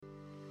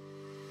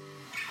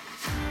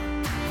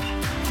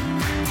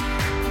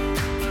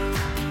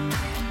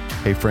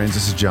Hey friends,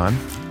 this is John,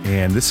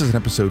 and this is an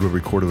episode we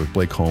recorded with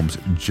Blake Holmes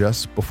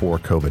just before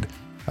COVID.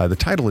 The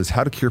title is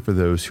How to Cure for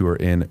Those Who Are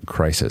in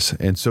Crisis.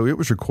 And so it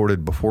was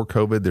recorded before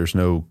COVID. There's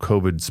no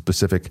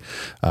COVID-specific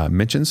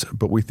mentions,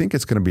 but we think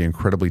it's going to be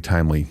incredibly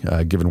timely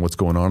given what's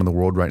going on in the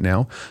world right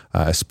now,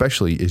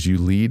 especially as you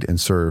lead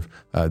and serve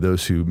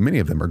those who, many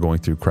of them, are going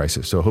through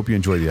crisis. So I hope you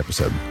enjoy the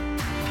episode.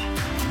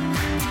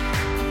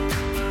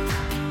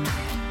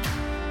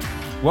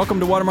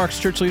 Welcome to Watermark's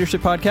Church Leadership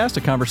Podcast, a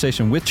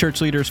conversation with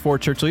church leaders for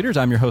church leaders.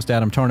 I'm your host,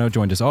 Adam Tarnow,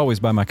 joined as always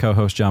by my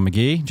co-host, John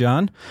McGee.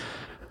 John,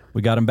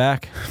 we got him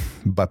back.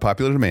 By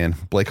popular demand,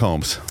 Blake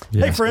Holmes.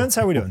 Yeah. Hey, friends.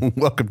 How are we doing?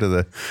 Welcome to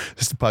the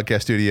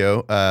podcast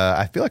studio.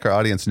 I feel like our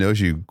audience knows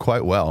you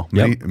quite well.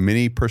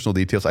 Many personal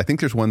details. I think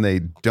there's one they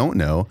don't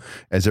know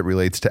as it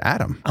relates to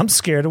Adam. I'm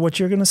scared of what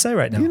you're going to say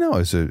right now. You know,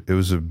 it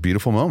was a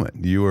beautiful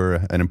moment. You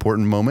were an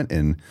important moment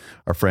in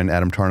our friend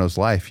Adam Tarnow's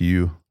life.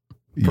 You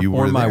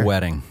were my there.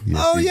 wedding.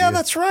 Yes, did.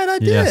 That's right. I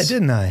did, yes.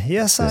 Didn't I?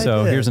 Yes, I did.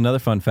 So here's another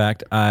fun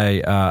fact.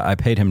 I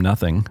paid him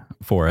nothing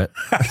for it.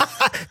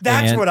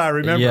 That's what I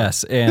remember.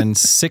 Yes. And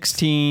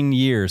 16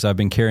 years I've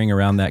been carrying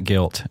around that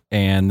guilt.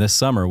 And this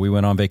summer we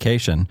went on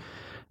vacation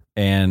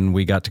and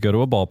we got to go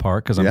to a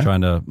ballpark because I'm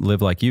trying to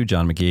live like you,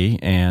 John McGee.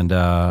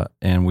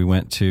 And we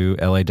went to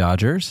LA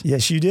Dodgers.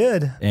 Yes, you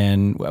did.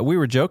 And we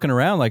were joking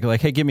around like,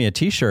 hey, give me a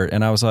t-shirt.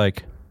 And I was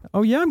like,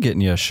 oh yeah, I'm getting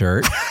you a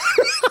shirt.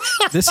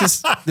 This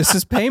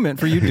is payment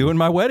for you doing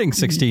my wedding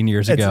 16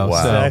 years ago.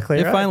 Wow. So exactly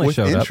it right. finally With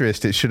showed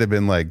interest, it should have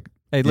been like,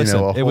 hey,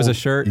 listen, it was a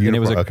shirt and it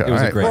was a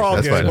great. We're all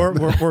That's good. fine.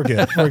 We're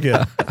good. We're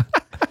good.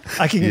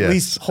 I can at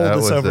least hold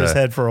this over his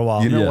head for a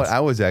while. You know what?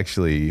 I was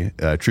actually,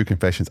 true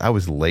confessions, I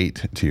was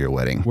late to your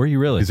wedding. Were you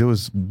really? Because it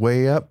was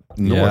way up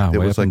north. Yeah, it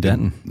way was up in like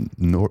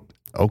Denton.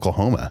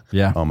 Oklahoma.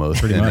 Yeah,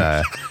 almost. pretty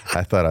much.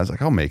 I thought, I was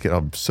like, I'll make it.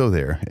 I'm so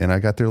there. And I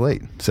got there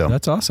late. So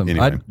that's awesome.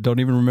 Anyway. I don't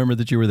even remember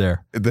that you were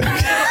there.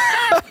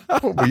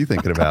 What were you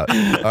thinking about?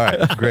 All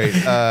right, great.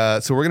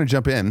 So we're going to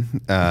jump in,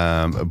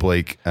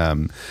 Blake.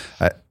 One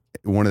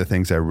of the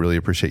things I really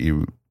appreciate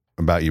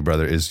about you,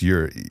 brother, is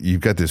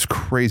you've got this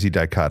crazy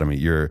dichotomy.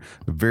 You're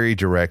very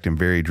direct and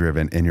very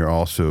driven, and you're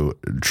also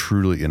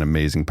truly an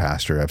amazing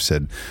pastor. I've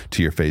said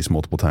to your face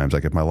multiple times,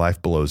 like, if my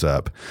life blows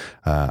up,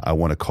 I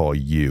want to call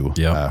you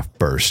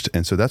first.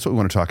 And so that's what we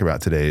want to talk about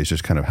today, is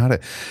just kind of how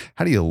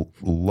do you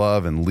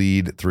love and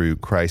lead through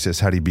crisis?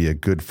 How do you be a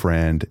good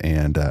friend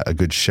and a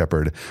good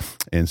shepherd?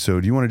 And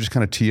so do you want to just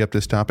kind of tee up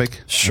this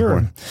topic?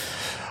 Sure.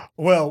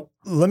 Well,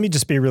 let me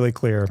just be really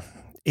clear.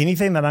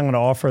 Anything that I'm going to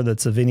offer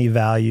that's of any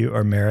value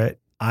or merit,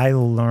 I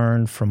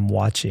learned from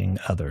watching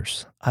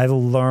others. I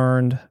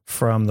learned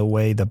from the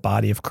way the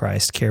body of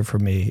Christ cared for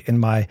me in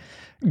my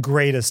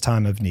greatest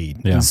time of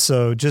need. Yeah. And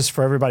so just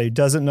for everybody who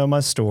doesn't know my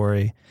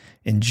story,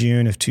 in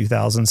June of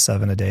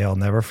 2007, a day I'll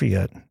never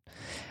forget,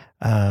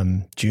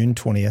 June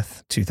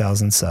 20th,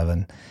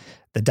 2007,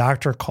 the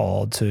doctor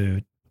called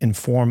to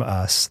inform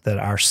us that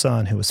our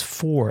son, who was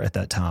 4 at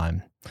that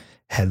time,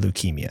 had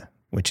leukemia,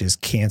 which is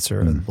cancer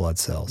of the blood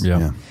cells.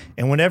 Yeah.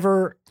 And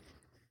whenever,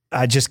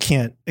 I just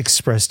can't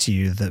express to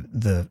you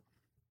the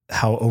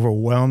how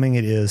overwhelming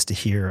it is to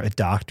hear a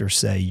doctor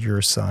say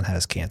your son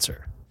has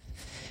cancer.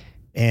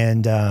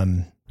 And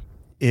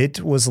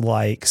it was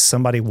like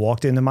somebody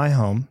walked into my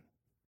home,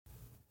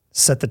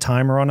 set the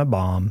timer on a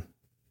bomb,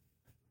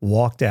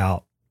 walked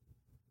out,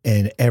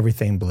 and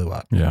everything blew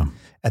up. Yeah.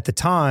 At the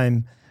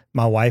time,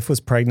 my wife was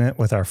pregnant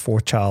with our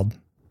 4th child.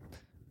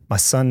 My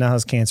son now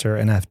has cancer,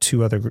 and I have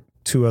two other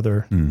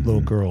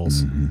little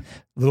girls,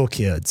 little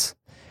kids.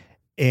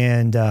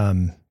 And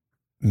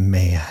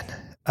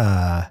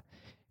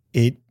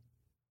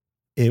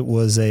it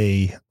was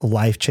a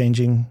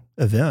life-changing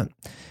event.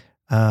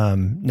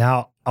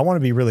 Now, I want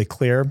to be really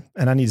clear,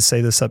 and I need to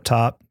say this up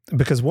top,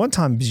 because one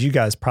time, as you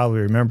guys probably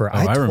remember,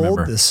 I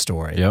told this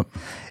story. Yep.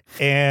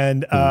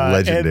 And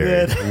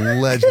legendary.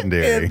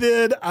 And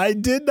then I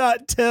did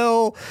not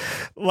tell,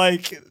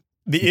 like,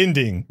 the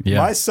ending. Yeah.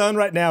 My son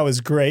right now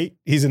is great.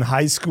 He's in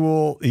high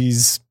school.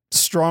 He's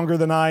stronger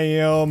than I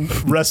am,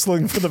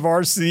 wrestling for the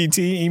varsity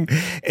team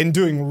and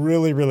doing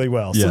really, really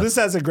well. So this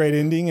has a great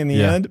ending in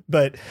the end.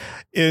 But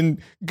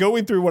in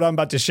going through what I'm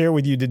about to share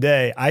with you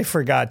today, I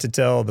forgot to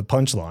tell the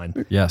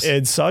punchline. Yes.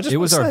 And so I just it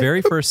was our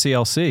very first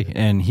CLC,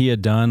 and he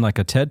had done like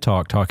a TED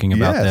Talk talking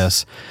about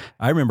this.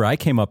 I remember I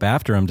came up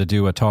after him to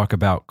do a talk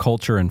about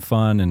culture and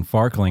fun and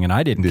Farkling, and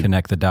I didn't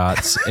connect the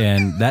dots.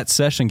 And that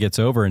session gets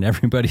over, and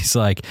everybody's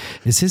like,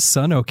 is his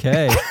son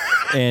okay?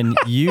 And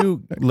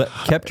you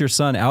kept your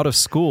son out of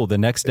school the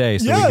next day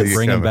so we could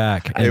bring him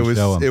back and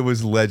show him. It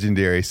was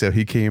legendary. So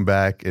he came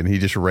back and he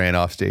just ran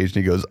off stage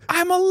and he goes,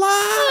 "I'm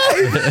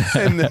alive!"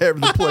 And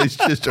the place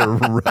just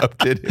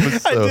erupted. It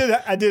was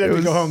I did have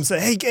to go home and say,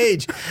 "Hey,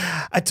 Gage,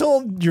 I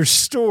told your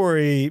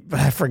story, but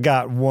I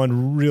forgot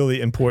one really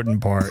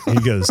important part." He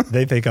goes,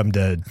 "They think I'm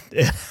dead."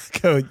 I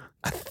go,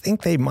 I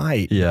think they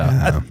might.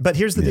 Yeah. But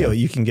here's the deal.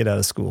 You can get out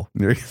of school.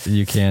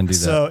 You can do that.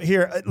 So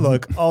here,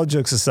 look, all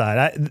jokes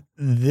aside,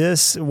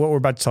 what we're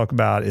about to talk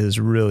about is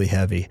really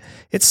heavy.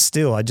 It's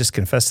still, I just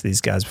confessed to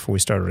these guys before we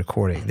started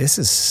recording, this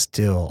is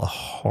still a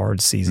hard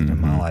season in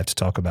my life to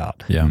talk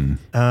about. Yeah.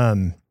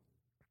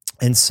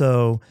 And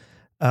so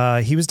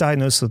he was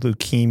diagnosed with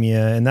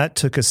leukemia, and that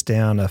took us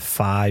down a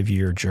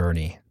 5-year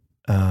journey,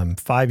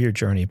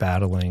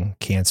 battling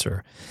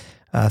cancer.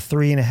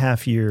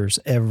 3.5 years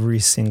every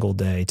single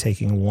day,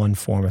 taking one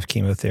form of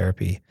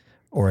chemotherapy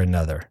or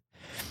another.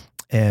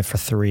 And for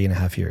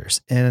 3.5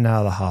 years, in and out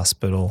of the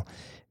hospital.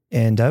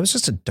 And it was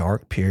just a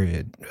dark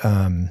period.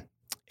 And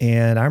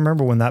I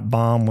remember when that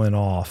bomb went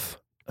off,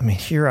 I mean,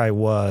 here I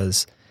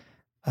was,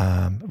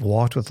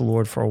 walked with the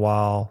Lord for a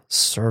while,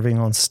 serving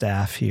on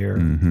staff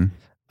here,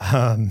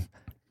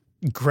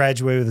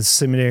 graduated with a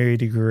seminary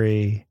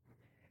degree,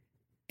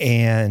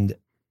 and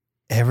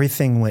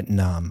everything went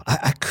numb.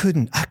 I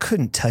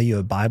couldn't tell you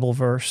a Bible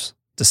verse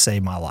to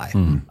save my life.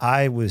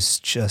 I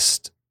was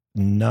just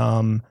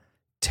numb,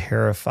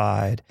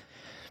 terrified.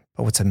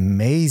 But what's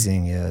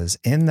amazing is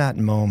in that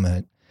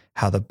moment,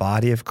 how the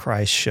body of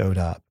Christ showed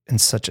up in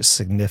such a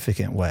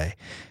significant way.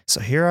 So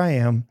here I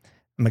am.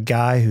 I'm a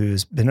guy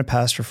who's been a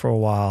pastor for a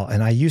while,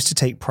 and I used to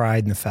take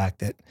pride in the fact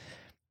that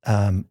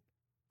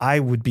I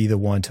would be the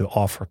one to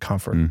offer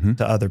comfort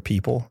to other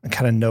people and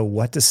kind of know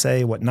what to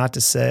say, what not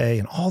to say,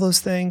 and all those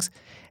things.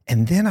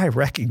 And then I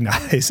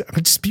recognize,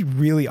 I'm just be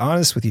really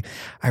honest with you,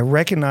 I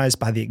recognize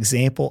by the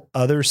example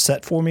others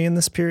set for me in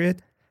this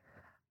period,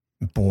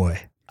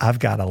 boy, I've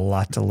got a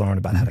lot to learn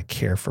about how to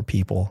care for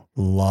people,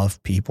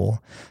 love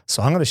people.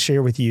 So I'm going to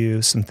share with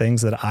you some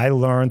things that I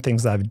learned,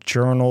 things that I've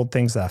journaled,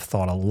 things that I've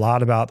thought a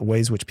lot about, the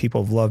ways which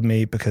people have loved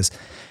me because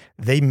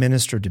they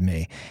ministered to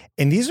me.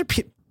 And these are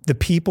the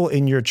people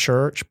in your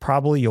church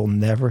probably you'll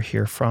never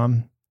hear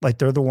from. Like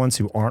they're the ones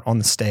who aren't on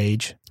the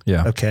stage.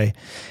 Yeah. Okay.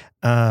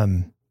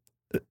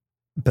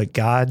 But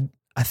God,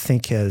 I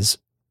think, has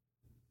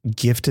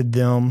gifted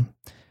them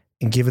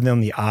and given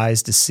them the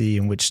eyes to see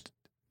in which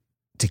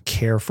to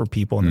care for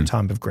people in their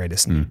time of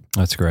greatest need.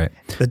 That's great.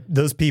 But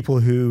those people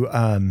who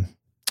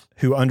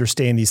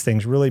understand these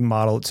things really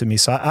model it to me.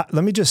 So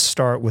let me just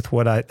start with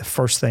the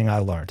first thing I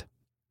learned.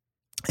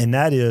 And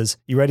that is,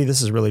 you ready?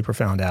 This is really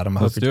profound, Adam.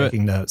 I hope you're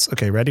taking notes.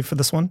 Okay, ready for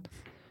this one?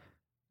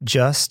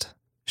 Just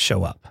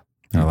show up.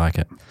 I like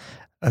it.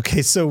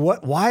 Okay, so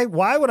why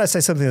would I say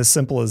something as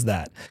simple as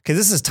that? Because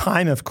this is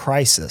time of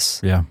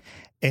crisis. Yeah.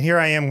 And here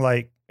I am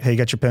like, hey, you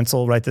got your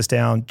pencil? Write this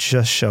down.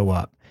 Just show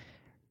up.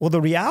 Well,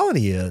 the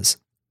reality is,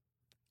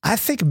 I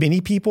think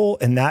many people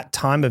in that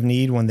time of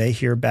need, when they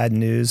hear bad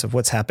news of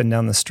what's happened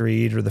down the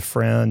street or the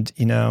friend,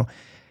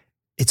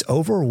 it's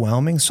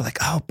overwhelming. So like,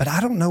 oh, but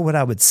I don't know what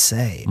I would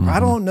say. Or I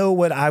don't know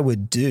what I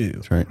would do.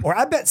 That's right. Or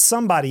I bet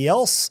somebody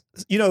else,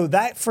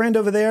 that friend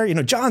over there,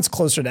 John's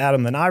closer to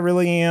Adam than I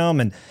really am.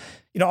 And,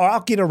 or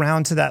I'll get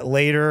around to that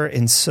later.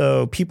 And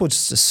so people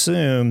just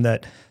assume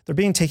that they're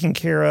being taken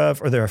care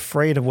of, or they're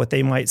afraid of what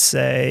they might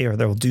say, or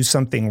they'll do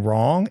something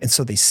wrong. And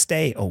so they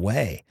stay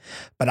away.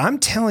 But I'm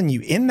telling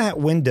you, in that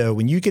window,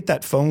 when you get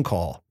that phone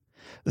call,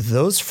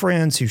 those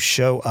friends who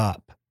show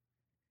up,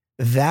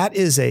 that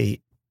is a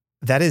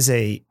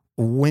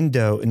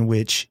window in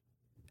which,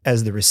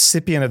 as the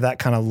recipient of that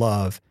kind of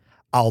love,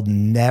 I'll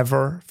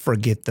never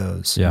forget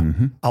those. Yeah.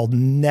 I'll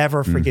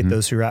never forget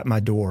those who are at my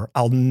door.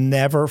 I'll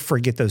never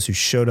forget those who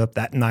showed up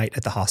that night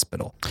at the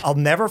hospital. I'll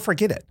never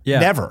forget it.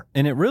 Yeah. Never.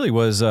 And it really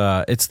was,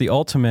 it's the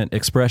ultimate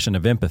expression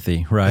of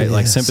empathy, right?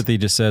 Like sympathy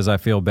just says, I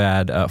feel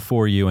bad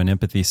for you. And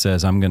empathy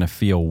says, I'm going to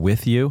feel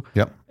with you.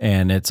 Yep.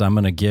 And I'm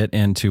going to get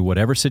into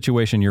whatever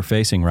situation you're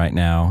facing right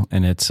now.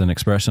 And it's an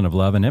expression of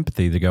love and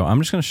empathy to go,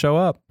 I'm just going to show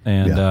up.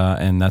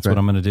 And that's what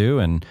I'm going to do.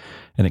 And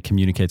it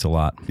communicates a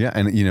lot. Yeah.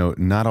 And,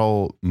 not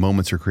all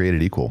moments are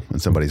created equal in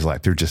somebody's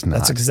life. They're just not.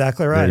 That's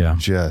exactly right. They're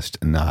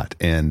just not.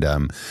 And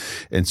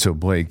so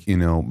Blake,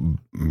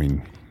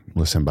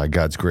 listen, by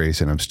God's grace,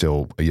 and I'm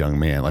still a young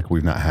man, like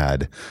we've not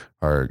had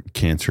our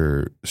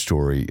cancer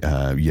story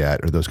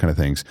yet or those kind of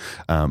things.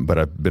 But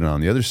I've been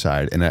on the other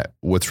side, and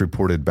what's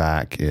reported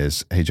back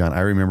is, hey, John, I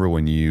remember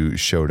when you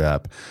showed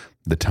up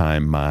the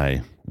time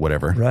my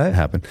whatever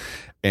happened.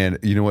 And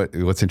you know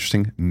what's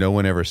interesting? No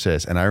one ever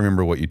says, and I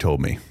remember what you told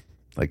me.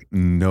 Like,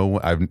 no,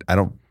 I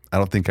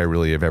don't think I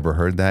really have ever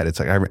heard that. It's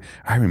like,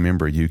 I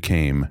remember you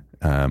came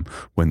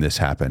when this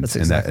happened. That's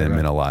exactly and that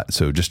meant a lot.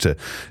 So just to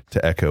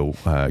echo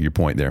your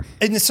point there.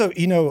 And so,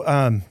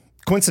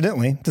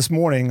 coincidentally, this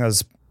morning I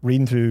was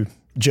reading through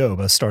Job.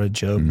 I started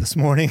Job this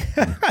morning.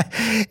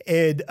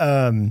 And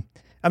I'm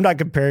not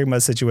comparing my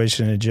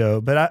situation to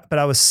Job, but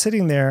I was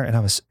sitting there and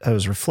I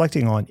was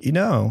reflecting on,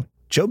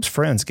 Job's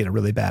friends get a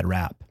really bad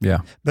rap. Yeah.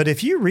 But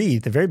if you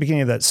read the very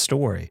beginning of that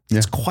story,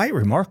 it's quite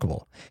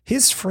remarkable.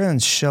 His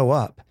friends show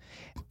up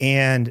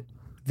and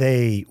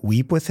they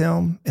weep with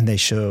him and they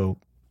show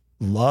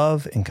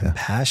love and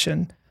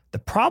compassion. The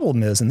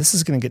problem is, and this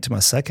is going to get to my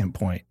second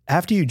point,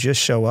 after you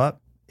just show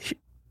up,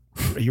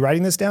 are you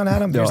writing this down,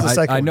 Adam? No,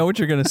 I know what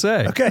you're going to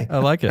say. Okay. I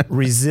like it.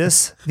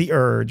 Resist the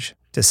urge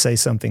to say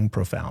something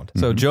profound.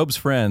 So Job's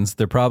friends,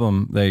 their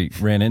problem they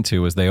ran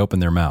into was they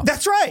opened their mouth.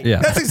 That's right.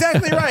 Yeah. That's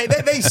exactly right.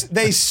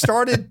 They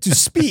started to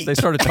speak. They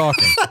started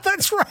talking.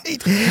 That's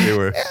right.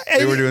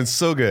 They were doing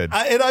so good.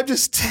 And I'm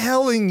just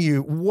telling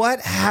you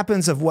what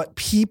happens of what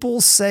people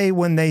say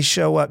when they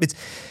show up. It's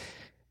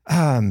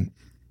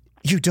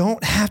you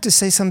don't have to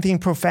say something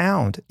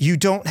profound. You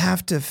don't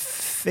have to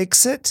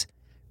fix it.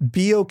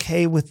 Be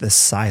okay with the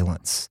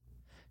silence.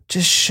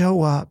 Just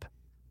show up,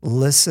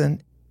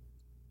 listen,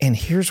 and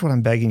here's what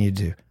I'm begging you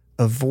to do.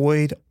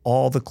 Avoid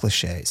all the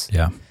cliches.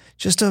 Yeah.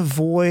 Just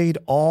avoid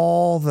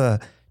all the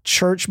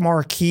church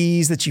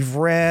marquees that you've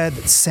read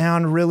that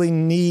sound really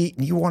neat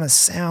and you want to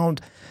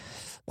sound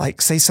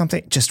like say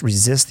something. Just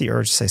resist the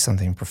urge to say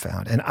something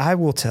profound. And I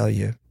will tell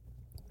you,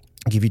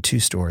 I'll give you two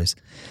stories.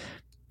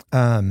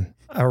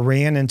 I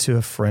ran into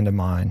a friend of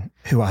mine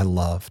who I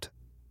loved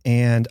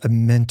and a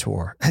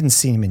mentor. I hadn't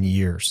seen him in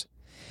years.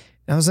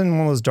 And I was in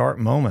one of those dark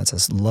moments. I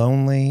was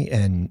lonely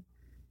and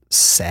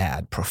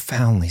sad,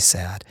 profoundly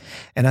sad.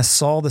 And I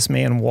saw this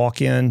man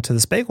walk into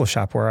this bagel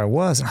shop where I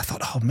was, and I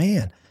thought, oh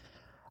man,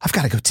 I've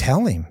got to go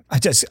tell him. I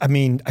just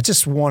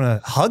want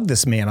to hug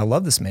this man. I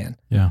love this man.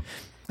 Yeah.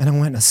 And I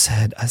went and I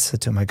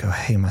said to him, I go,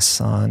 hey, my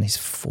son, he's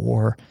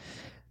 4.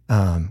 We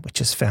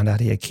just found out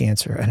he had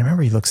cancer. And I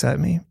remember he looks at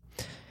me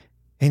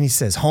and he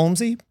says,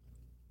 Holmesy,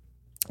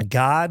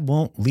 God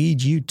won't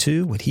lead you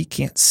to what he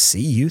can't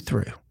see you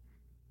through.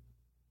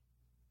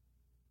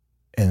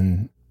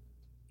 And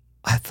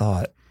I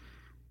thought,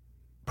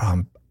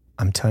 bro,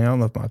 I'm telling you, I don't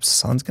know if my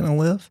son's going to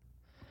live.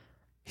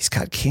 He's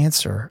got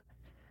cancer.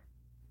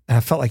 And I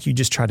felt like you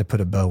just tried to put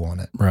a bow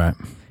on it. Right.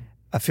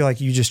 I feel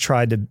like you just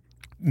tried to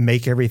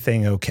make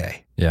everything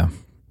okay. Yeah.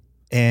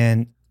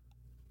 And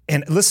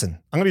listen,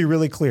 I'm going to be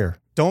really clear.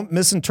 Don't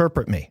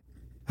misinterpret me.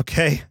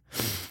 Okay.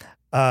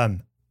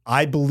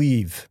 I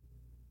believe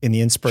in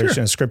the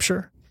inspiration of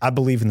Scripture. I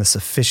believe in the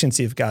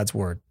sufficiency of God's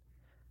word.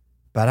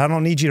 But I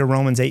don't need you to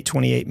Romans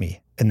 8:28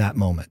 me in that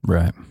moment.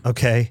 Right.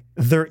 Okay.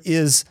 There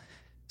is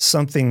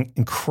something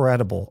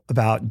incredible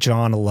about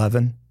John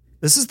 11.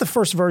 This is the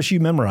first verse you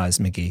memorized,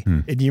 Mickey.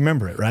 And you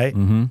remember it, right?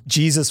 Mm-hmm.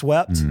 Jesus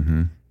wept.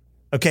 Mm-hmm.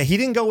 Okay. He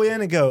didn't go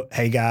in and go,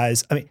 hey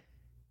guys. I mean,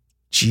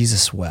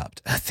 Jesus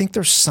wept. I think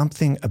there's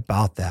something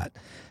about that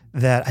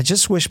I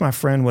just wish my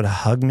friend would have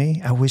hugged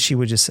me. I wish he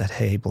would just said,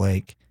 hey,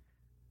 Blake,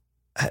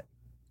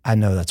 I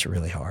know that's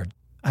really hard.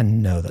 I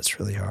know that's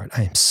really hard.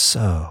 I am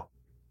so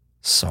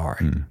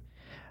sorry.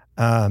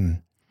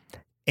 And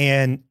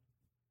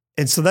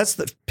so that's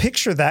the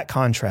picture, that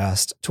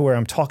contrast to where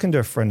I'm talking to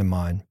a friend of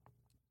mine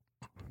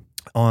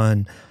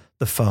on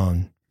the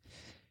phone.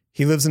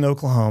 He lives in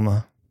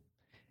Oklahoma,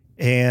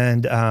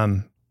 and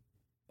I'll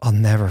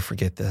never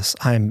forget this.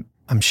 I'm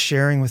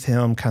sharing with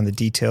him kind of the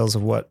details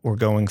of what we're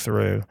going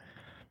through,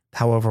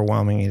 how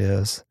overwhelming it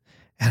is.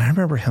 And I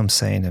remember him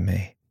saying to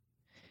me,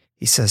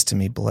 he says to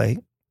me, Blake,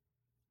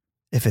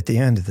 if at the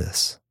end of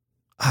this,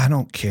 I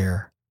don't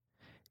care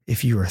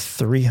if you are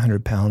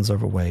 300 pounds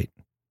overweight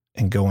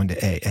and go into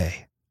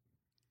AA,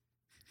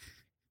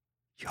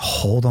 you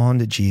hold on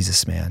to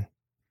Jesus, man,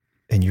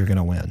 and you're going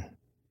to win.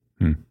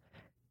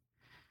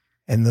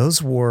 And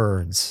those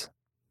words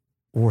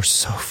were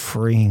so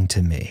freeing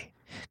to me,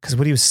 because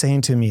what he was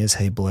saying to me is,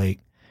 hey, Blake,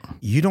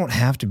 you don't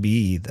have to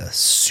be the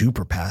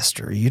super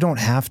pastor. You don't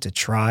have to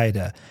try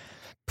to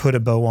put a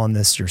bow on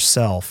this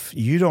yourself.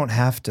 You don't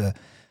have to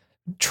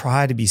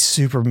try to be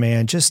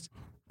Superman. Just,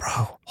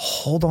 bro,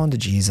 hold on to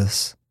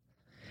Jesus.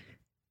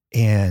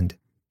 And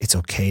it's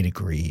okay to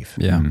grieve.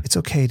 Yeah. It's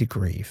okay to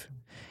grieve.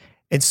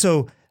 And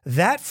so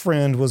that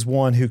friend was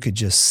one who could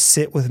just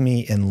sit with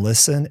me and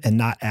listen and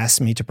not ask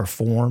me to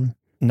perform,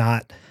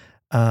 not,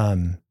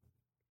 and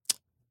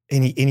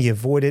he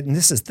avoided, and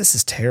this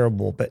is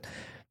terrible, but,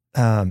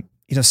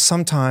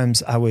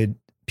 sometimes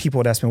people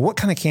would ask me, what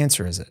kind of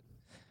cancer is it?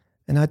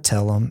 And I'd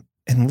tell them,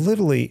 and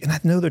literally, and I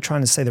know they're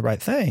trying to say the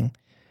right thing,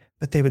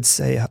 but they would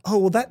say, oh,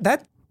 well,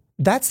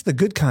 that's the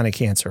good kind of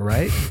cancer,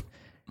 right?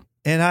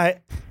 And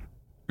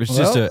it's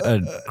just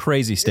a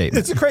crazy statement.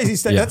 It's a crazy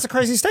statement. Yeah. That's a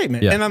crazy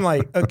statement. Yeah. And I'm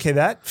like, okay,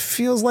 that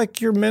feels like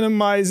you're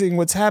minimizing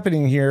what's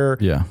happening here.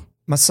 Yeah.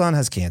 My son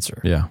has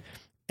cancer. Yeah.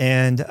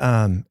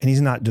 And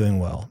he's not doing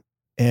well.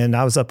 And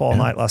I was up all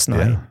night last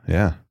night.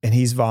 Yeah. And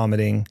he's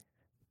vomiting,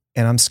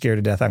 and I'm scared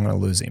to death I'm going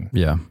to lose him.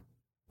 Yeah.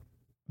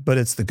 But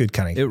it's the good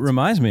kind of It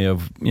reminds me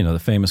of, the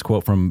famous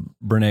quote from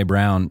Brene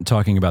Brown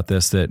talking about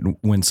this, that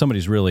when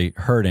somebody's really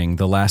hurting,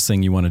 the last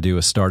thing you want to do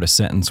is start a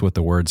sentence with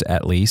the words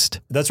 "at least."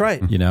 That's right.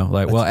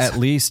 Well, at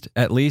least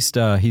he's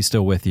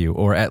still with you,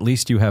 or at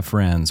least you have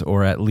friends,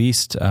 or at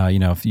least,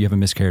 if you have a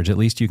miscarriage, at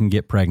least you can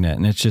get pregnant.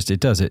 And it's just,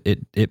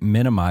 it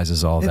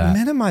minimizes all that. It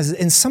minimizes.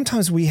 And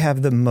sometimes we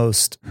have the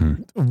most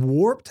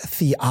warped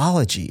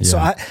theology. Yeah.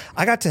 So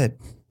I got to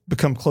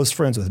become close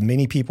friends with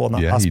many people in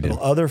the hospital,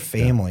 other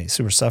families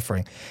who were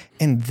suffering.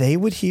 And they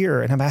would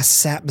hear, and I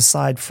sat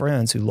beside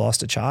friends who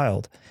lost a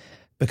child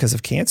because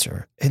of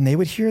cancer, and they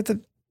would hear the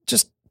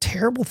just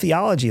terrible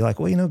theology, like,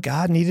 well,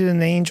 God needed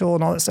an angel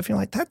and all that stuff. You're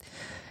like,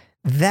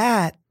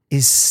 that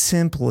is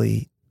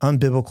simply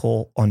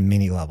unbiblical on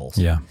many levels.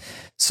 Yeah.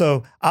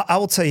 So I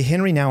will tell you,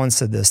 Henry Nouwen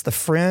said this: the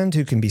friend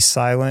who can be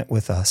silent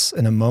with us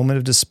in a moment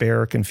of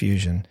despair or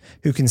confusion,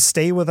 who can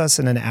stay with us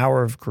in an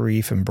hour of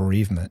grief and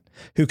bereavement,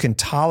 who can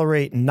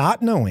tolerate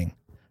not knowing,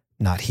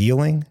 not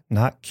healing,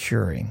 not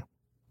curing,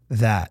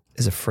 that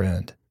is a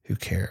friend who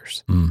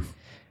cares.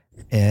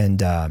 And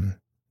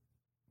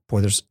boy,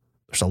 there's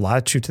a lot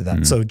of truth to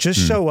that. So just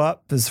show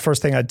up is the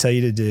first thing I'd tell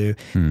you to do.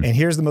 And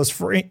here's the most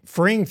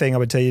freeing thing I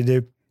would tell you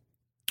to do: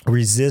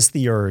 resist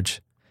the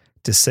urge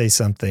to say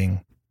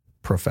something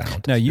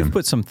profound. Now, you've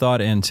put some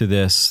thought into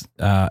this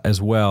as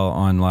well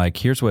on like,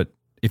 here's what,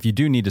 if you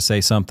do need to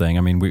say something,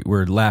 I mean,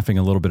 we're laughing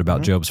a little bit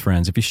about Job's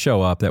friends. If you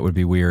show up, that would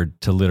be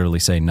weird to literally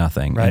say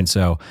nothing. Right. And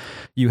so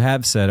you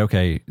have said,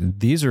 okay,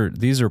 these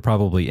are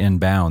probably in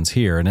bounds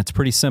here, and it's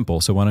pretty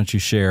simple. So why don't you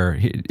share,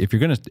 if you're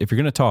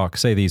gonna talk,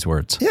 say these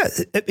words. Yeah.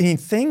 I mean,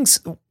 things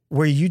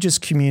where you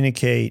just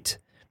communicate,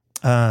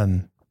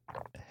 hey,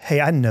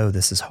 I know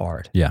this is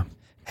hard. Yeah.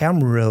 Hey,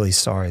 I'm really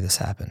sorry this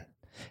happened.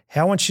 Hey,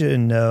 I want you to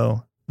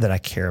know that I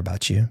care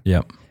about you.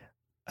 Yep.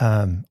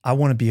 I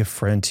want to be a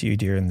friend to you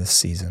during this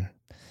season.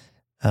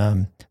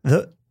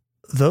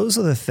 Those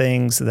are the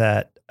things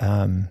that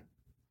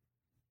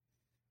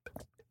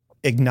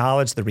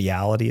acknowledge the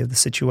reality of the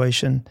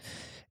situation.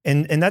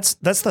 And that's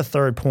the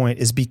third point,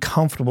 is be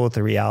comfortable with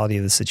the reality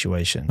of the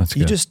situation. That's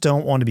you good. just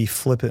don't want to be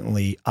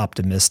flippantly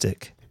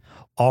optimistic,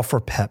 offer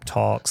pep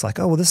talks like,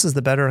 oh, well, this is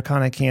the better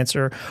kind of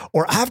cancer.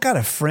 Or I've got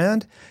a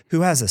friend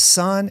who has a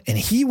son and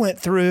he went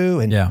through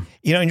and, and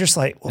you're just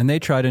like, well, and they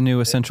tried a new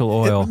essential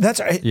oil. That's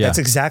right. Yeah. That's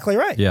exactly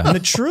right. Yeah.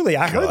 And truly,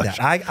 I heard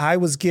that. I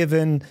was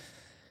given,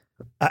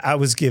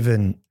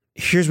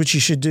 here's what you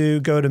should do.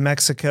 Go to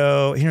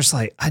Mexico. And you're just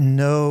like, I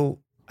know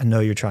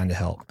you're trying to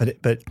help,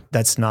 but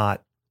it's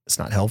not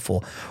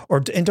helpful.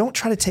 And don't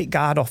try to take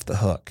God off the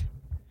hook.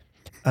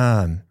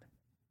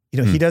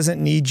 He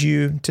doesn't need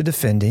you to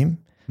defend him.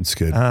 It's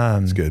good.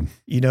 It's good.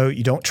 You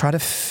don't try to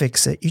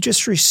fix it. You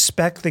just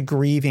respect the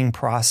grieving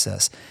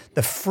process.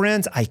 The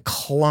friends I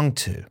clung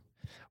to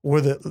were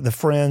the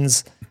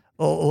friends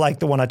like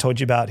the one I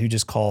told you about who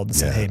just called and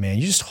said, hey, man,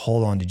 you just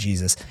hold on to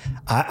Jesus.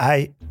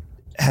 I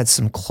had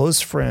some close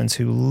friends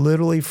who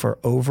literally for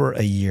over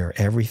a year,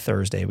 every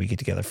Thursday we get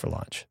together for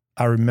lunch.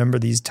 I remember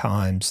these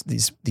times,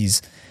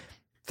 these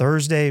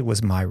Thursday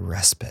was my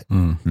respite.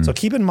 Mm-hmm. So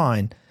keep in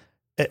mind,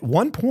 at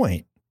one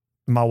point,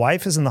 my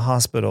wife is in the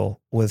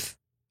hospital with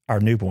our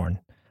newborn.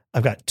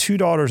 I've got 2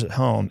 daughters at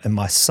home and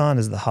my son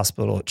is at the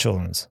hospital at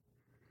Children's.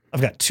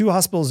 I've got 2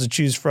 hospitals to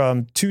choose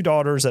from, 2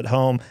 daughters at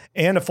home,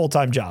 and a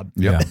full-time job.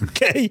 Yeah.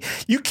 Okay.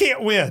 You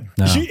can't win.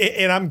 No.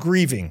 And I'm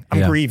grieving.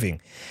 I'm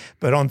grieving.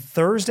 But on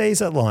Thursdays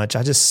at lunch,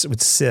 I just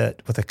would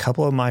sit with a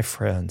couple of my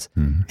friends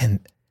and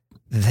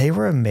they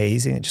were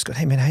amazing. And just go,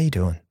 hey man, how you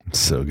doing?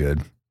 So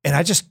good. And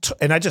I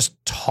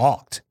just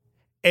talked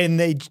and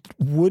they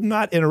would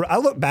not interrupt. I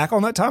look back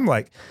on that time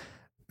like,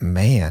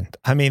 man,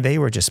 I mean, they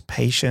were just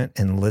patient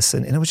and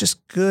listen. And it was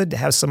just good to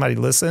have somebody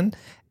listen,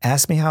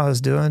 ask me how I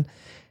was doing,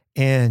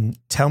 and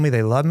tell me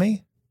they love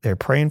me. They're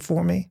praying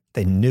for me.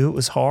 They knew it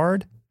was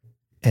hard.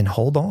 And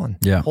hold on.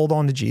 Yeah. Hold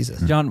on to Jesus.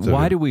 John,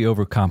 why do we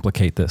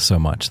overcomplicate this so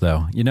much,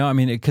 though?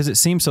 Because it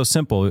seems so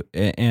simple,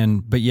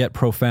 but yet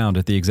profound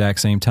at the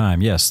exact same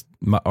time. Yes,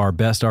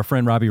 our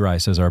friend Robbie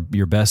Rice says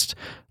your best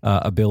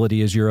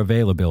ability is your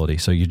availability.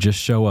 So you just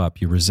show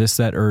up. You resist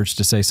that urge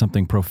to say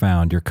something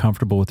profound. You're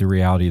comfortable with the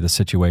reality of the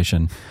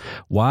situation.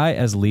 Why,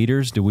 as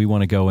leaders, do we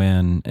want to go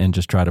in and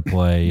just try to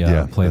play the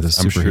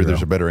superhero? I'm sure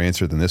there's a better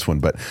answer than this one,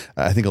 but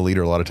I think a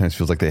leader a lot of times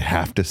feels like they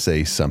have to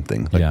say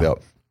something.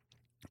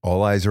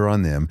 All eyes are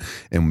on them,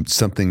 and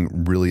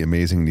something really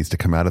amazing needs to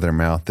come out of their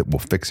mouth that will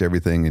fix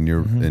everything in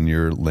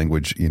your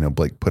language.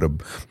 Blake put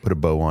a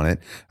bow on it.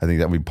 I think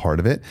that would be part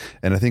of it.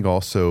 And I think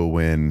also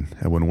when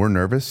we're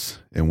nervous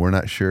and we're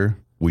not sure,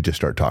 we just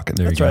start talking.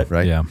 That's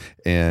right. Yeah.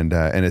 And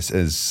it's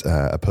as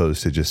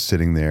opposed to just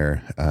sitting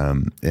there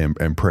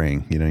and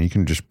praying. You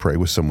can just pray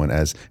with someone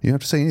as you don't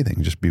have to say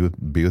anything. Just be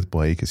with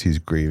Blake as he's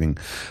grieving,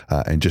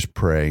 and just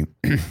pray,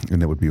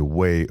 and that would be a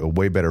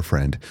way better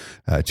friend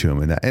to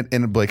him.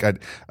 And Blake,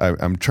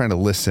 I'm trying to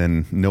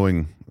listen,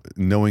 knowing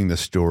the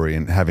story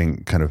and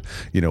having kind of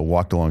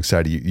walked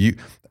alongside you.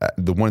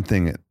 The one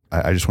thing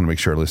I just want to make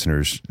sure our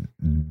listeners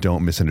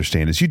don't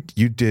misunderstand is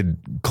you did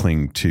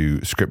cling to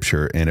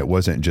Scripture, and it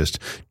wasn't just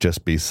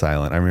be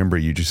silent. I remember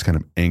you just kind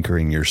of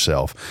anchoring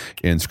yourself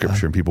in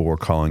Scripture, and people were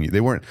calling you.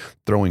 They weren't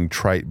throwing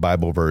trite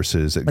Bible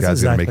verses that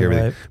God's going to make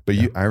everything.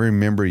 Right. But I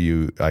remember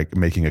you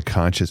making a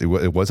conscious. It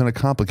wasn't a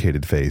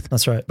complicated faith.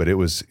 That's right. But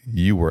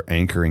you were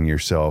anchoring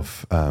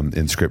yourself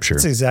in Scripture.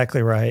 That's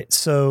exactly right.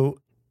 So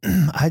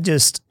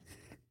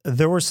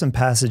there were some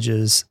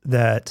passages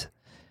that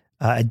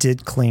I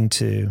did cling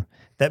to,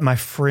 that my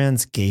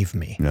friends gave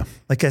me. Yeah.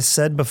 Like I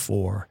said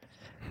before,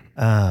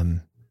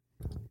 my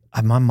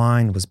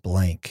mind was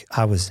blank.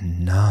 I was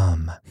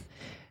numb.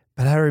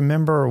 But I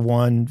remember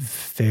one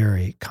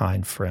very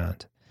kind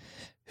friend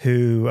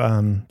who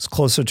was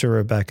closer to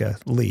Rebecca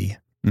Lee,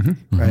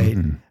 right?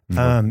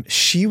 Mm-hmm.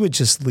 She would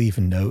just leave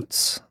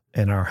notes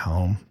in our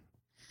home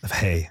of,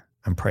 hey,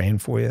 I'm praying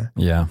for you.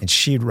 Yeah. And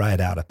she'd write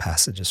out a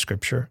passage of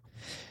scripture.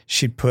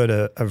 She'd put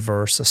a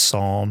verse, a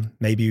psalm,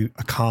 maybe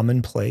a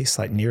common place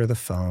like near the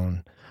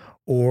phone,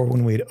 or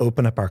when we'd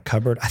open up our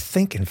cupboard. I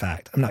think, in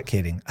fact, I'm not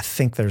kidding, I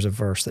think there's a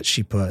verse that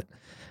she put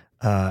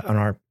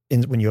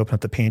when you open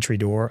up the pantry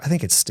door. I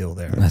think it's still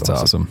there. That's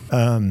awesome.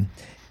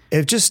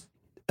 Of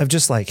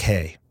just like,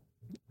 hey,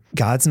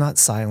 God's not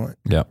silent.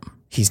 Yep.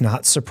 He's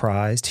not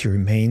surprised. He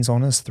remains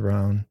on his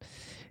throne.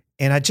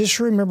 And I just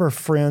remember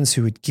friends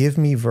who would give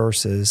me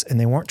verses, and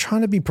they weren't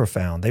trying to be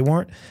profound. They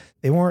weren't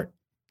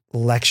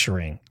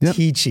lecturing,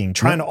 teaching,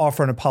 trying to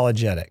offer an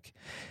apologetic.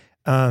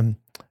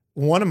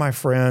 One of my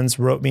friends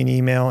wrote me an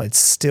email. It's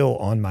still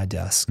on my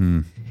desk.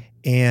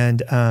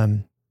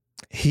 And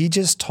he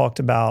just talked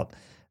about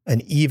an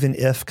even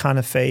if kind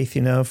of faith,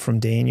 from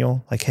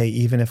Daniel, like, hey,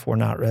 even if we're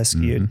not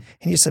rescued. And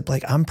he said,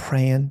 Blake, I'm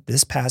praying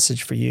this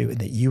passage for you and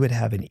that you would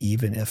have an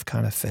even if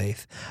kind of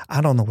faith. I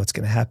don't know what's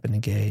going to happen to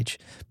Gage,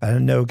 but I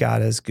know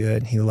God is good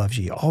and he loves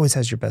you. He always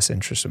has your best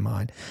interest in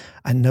mind.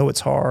 I know it's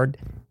hard,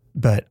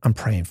 but I'm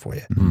praying for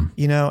you. And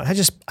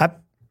I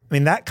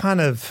mean, that kind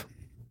of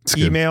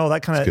email,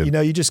 that kind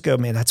of, you just go,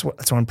 man, that's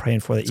what I'm praying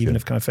for, that even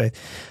if kind of faith.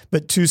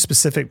 But two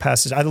specific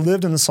passages. I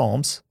lived in the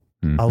Psalms.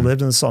 I lived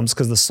in the Psalms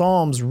because the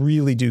Psalms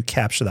really do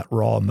capture that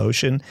raw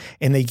emotion,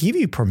 and they give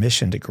you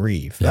permission to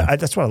grieve. Yeah.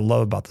 That's what I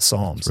love about the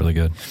Psalms. It's really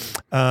good.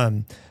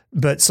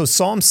 But so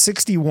Psalm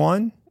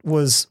 61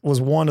 was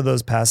one of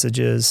those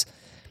passages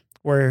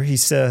where he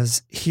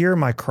says, hear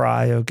my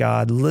cry, O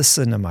God,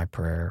 listen to my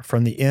prayer.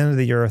 From the end of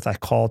the earth, I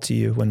call to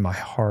you when my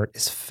heart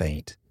is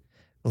faint.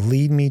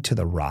 Lead me to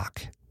the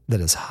rock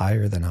that is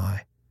higher than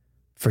I.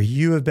 For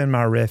you have been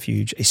my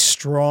refuge, a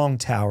strong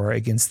tower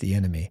against the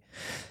enemy.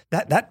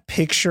 That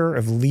picture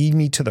of lead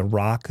me to the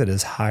rock that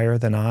is higher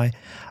than I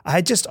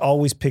just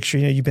always picture,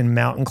 you've been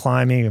mountain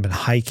climbing, you've been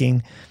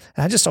hiking.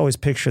 And I just always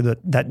picture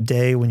that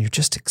day when you're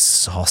just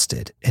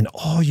exhausted and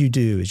all you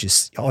do is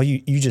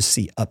you just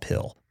see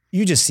uphill.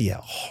 You just see a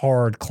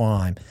hard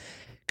climb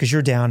because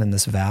you're down in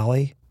this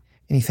valley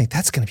and you think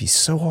that's going to be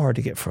so hard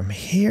to get from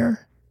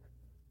here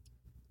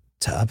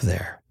to up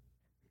there.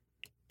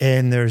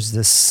 And there's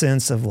this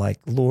sense of like,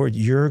 Lord,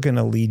 you're going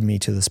to lead me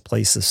to this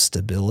place of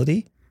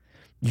stability.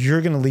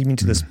 You're going to lead me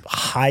to this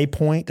high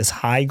point, this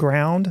high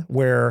ground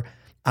where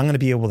I'm going to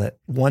be able to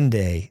one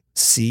day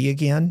see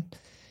again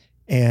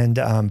and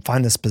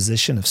find this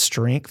position of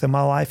strength in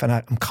my life. And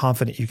I'm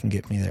confident you can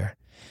get me there.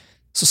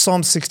 So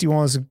Psalm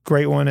 61 is a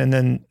great one. And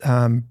then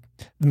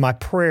my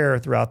prayer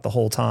throughout the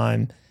whole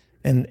time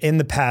and in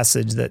the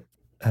passage that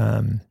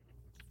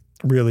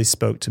really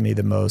spoke to me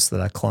the most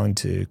that I clung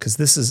to, because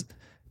this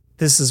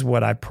is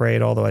what I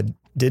prayed, although I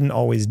didn't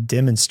always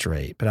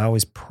demonstrate, but I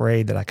always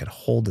prayed that I could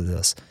hold to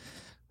this,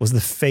 was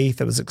the faith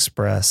that was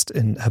expressed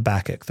in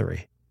Habakkuk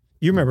 3.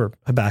 You remember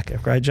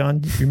Habakkuk, right,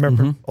 John? You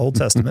remember Old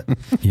Testament?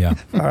 Yeah.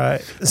 All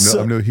right.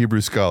 I'm no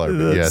Hebrew scholar,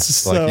 but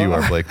yes, like you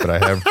are, Blake, but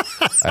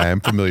I am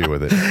familiar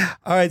with it.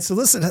 All right. So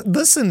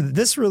listen,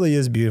 this really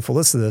is beautiful.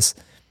 Listen to this.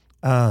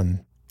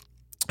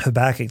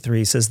 Habakkuk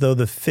 3 says, though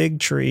the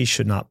fig tree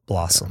should not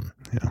blossom,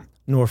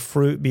 nor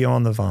fruit be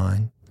on the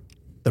vine,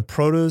 the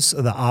produce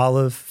of the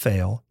olive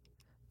fail,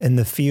 and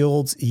the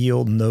fields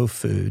yield no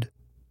food,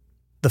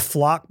 the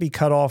flock be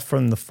cut off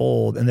from the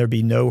fold, and there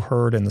be no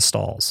herd in the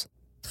stalls.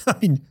 I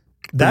mean,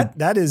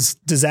 that is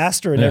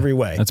disaster in every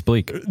way. That's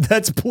bleak.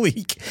 That's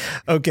bleak.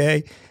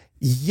 Okay.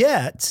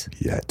 Yet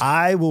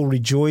I will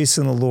rejoice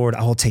in the Lord.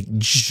 I will take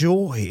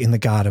joy in the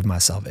God of my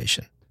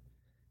salvation.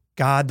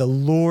 God, the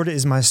Lord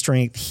is my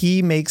strength.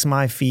 He makes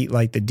my feet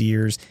like the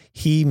deer's.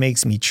 He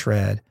makes me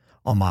tread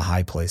on my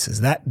high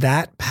places.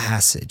 That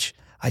passage,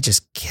 I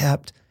just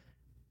kept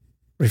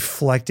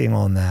reflecting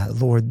on that.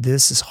 Lord,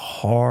 this is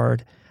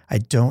hard. I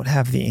don't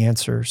have the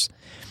answers.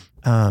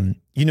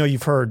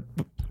 You've heard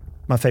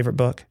my favorite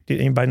book. Did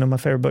anybody know my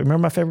favorite book?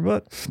 Remember my favorite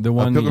book? The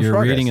one that you're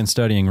reading and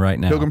studying right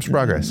now. Pilgrim's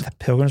Progress.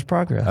 Pilgrim's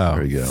Progress. Oh,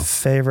 there you go.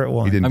 Favorite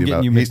one. I'm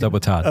getting you mixed up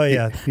with Todd. Oh,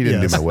 yeah. He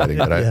didn't do my wedding,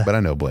 but I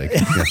know Blake.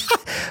 Yeah.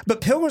 But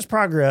Pilgrim's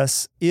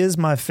Progress is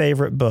my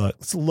favorite book.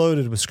 It's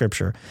loaded with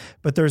scripture.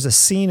 But there's a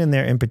scene in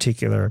there in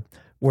particular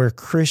where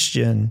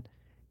Christian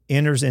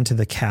enters into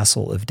the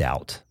castle of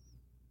doubt.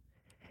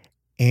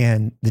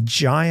 And the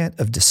giant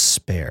of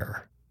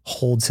despair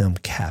holds him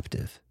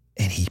captive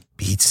and he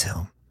beats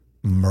him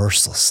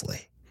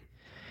mercilessly.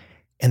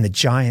 And the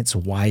giant's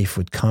wife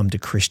would come to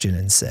Christian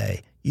and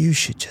say, you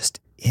should just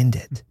end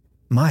it.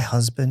 My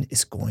husband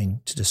is going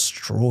to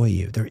destroy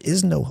you. There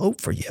is no hope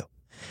for you.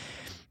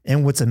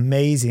 And what's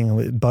amazing,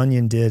 what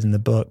Bunyan did in the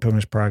book,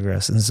 Pilgrim's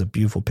Progress, and this is a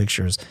beautiful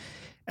picture, is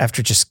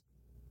after just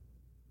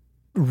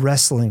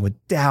wrestling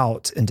with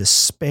doubt and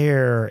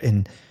despair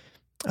and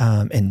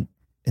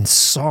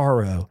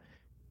sorrow,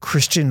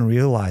 Christian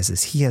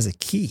realizes he has a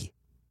key.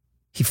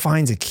 He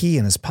finds a key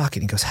in his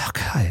pocket and goes, how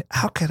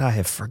could I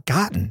have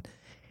forgotten?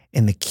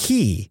 And the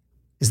key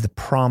is the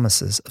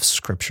promises of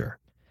Scripture.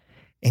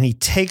 And he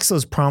takes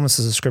those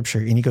promises of Scripture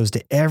and he goes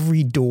to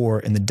every door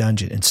in the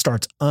dungeon and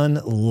starts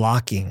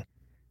unlocking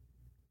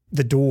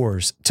the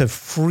doors to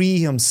free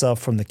himself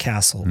from the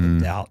castle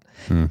of doubt.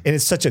 And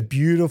it's such a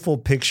beautiful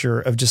picture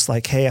of just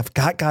like, hey, I've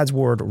got God's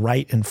word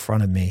right in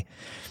front of me,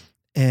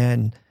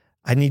 and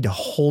I need to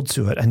hold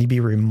to it. I need to be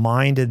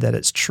reminded that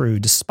it's true,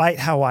 despite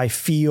how I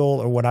feel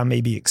or what I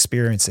may be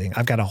experiencing.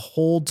 I've got to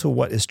hold to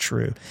what is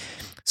true.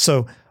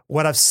 So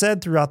what I've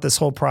said throughout this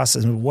whole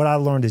process, and what I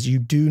learned, is you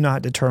do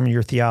not determine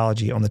your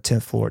theology on the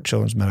 10th floor at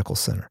Children's Medical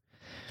Center.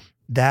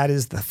 That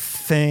is the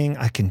thing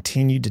I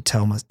continue to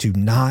tell myself. Do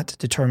not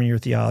determine your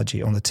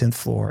theology on the 10th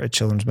floor at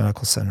Children's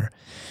Medical Center.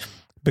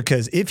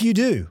 Because if you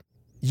do,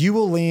 you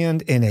will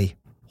land in a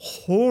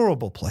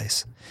horrible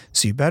place.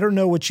 So you better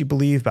know what you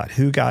believe about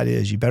who God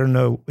is. You better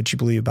know what you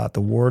believe about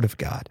the Word of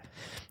God.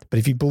 But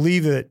if you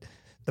believe that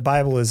the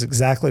Bible is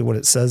exactly what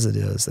it says it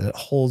is, that it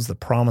holds the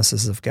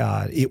promises of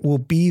God, it will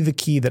be the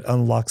key that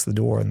unlocks the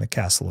door in the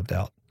castle of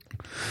doubt.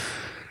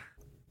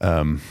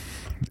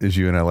 As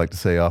you and I like to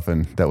say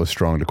often, that was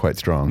strong to quite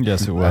strong.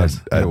 Yes, it was.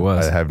 I It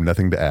was. I have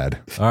nothing to add.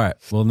 All right.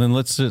 Well, then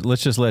let's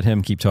just let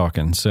him keep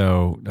talking.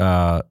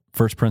 So,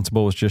 first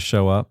principle was just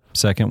show up.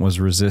 Second was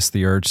resist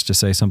the urge to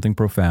say something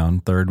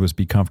profound. Third was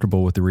be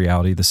comfortable with the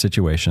reality of the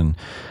situation.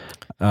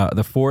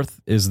 The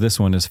fourth is this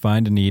one: is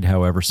find a need,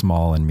 however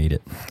small, and meet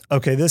it.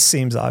 Okay, this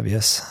seems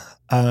obvious.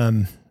 I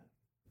knew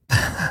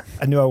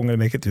I wasn't going to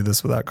make it through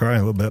this without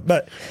crying a little bit,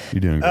 but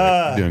You're doing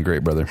great. You're doing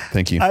great, brother.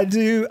 Thank you. I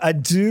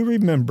do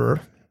remember.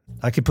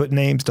 I could put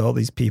names to all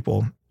these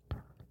people.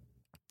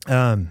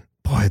 Boy,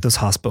 those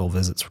hospital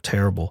visits were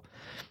terrible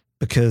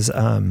because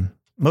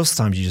most of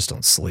the times you just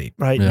don't sleep,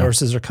 right? Yeah.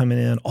 Nurses are coming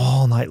in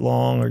all night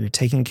long, or you're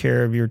taking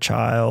care of your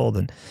child.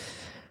 And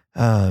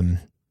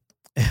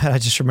I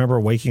just remember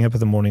waking up in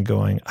the morning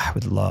going, I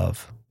would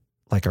love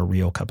like a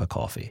real cup of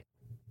coffee.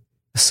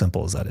 As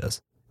simple as that is.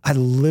 I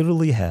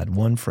literally had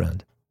one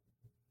friend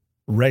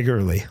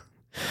regularly.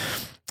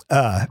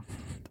 I'd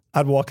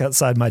walk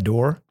outside my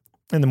door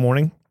in the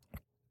morning,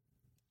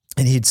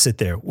 and he'd sit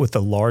there with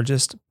the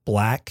largest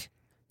black,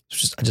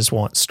 I just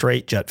want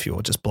straight jet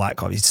fuel, just black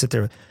coffee. He'd sit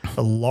there with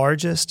the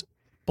largest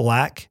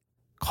black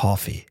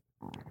coffee,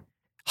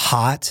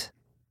 hot,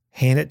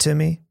 hand it to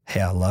me. Hey,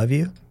 I love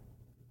you.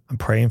 I'm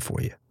praying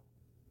for you.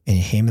 And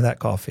you hand me that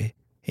coffee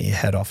and you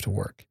head off to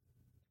work.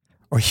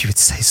 Or you would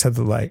say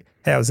something like,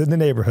 hey, I was in the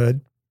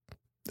neighborhood.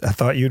 I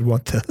thought you'd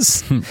want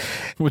this.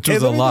 Which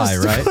was a lie,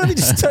 right? Let me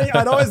just tell you,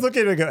 I'd always look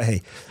at it and go,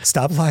 hey,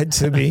 stop lying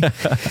to me.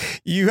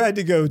 You had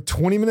to go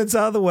 20 minutes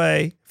out of the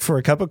way for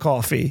a cup of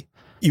coffee.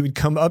 You would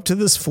come up to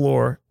this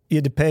floor. You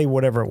had to pay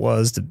whatever it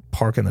was to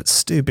park in that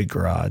stupid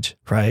garage,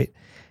 right?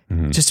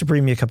 Mm-hmm. Just to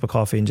bring me a cup of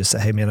coffee and just say,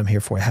 hey, man, I'm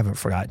here for you. I haven't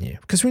forgotten you.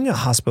 Because when you're in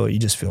a hospital, you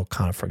just feel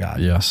kind of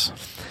forgotten. Yes.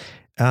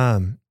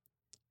 And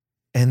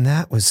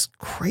that was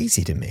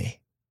crazy to me.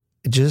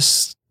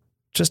 Just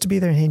to be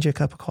there and hand you a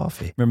cup of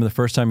coffee. Remember the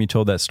first time you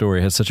told that story,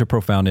 it had such a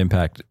profound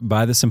impact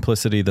by the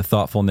simplicity, the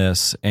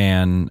thoughtfulness,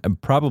 and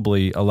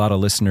probably a lot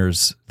of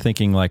listeners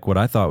thinking like what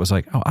I thought was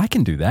like, oh, I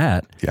can do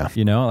that. Yeah.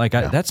 You know, like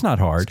that's not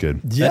hard. That's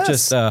good.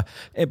 Yes. That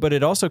just, but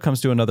it also comes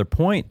to another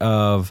point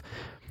of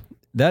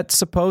that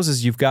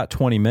supposes you've got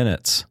 20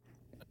 minutes,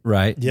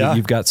 right? Yeah.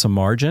 You've got some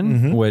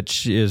margin,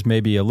 which is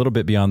maybe a little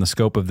bit beyond the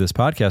scope of this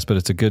podcast, but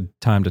it's a good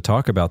time to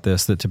talk about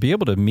this, that to be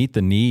able to meet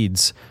the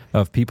needs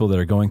of people that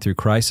are going through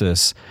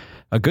crisis,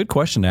 a good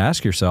question to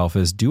ask yourself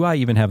is, do I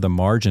even have the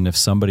margin if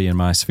somebody in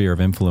my sphere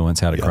of influence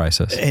had a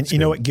crisis? And you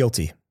know what?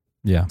 Guilty.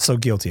 Yeah. So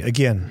guilty.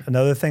 Again,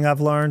 another thing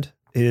I've learned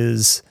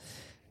is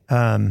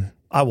I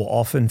will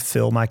often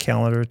fill my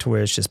calendar to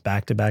where it's just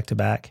back to back to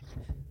back.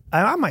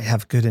 I might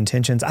have good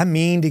intentions. I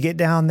mean to get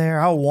down there.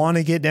 I want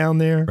to get down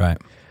there. Right.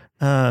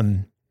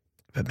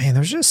 But man,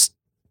 there's just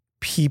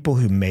people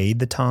who made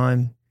the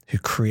time, who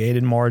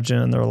created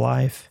margin in their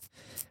life,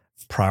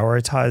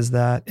 prioritize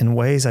that in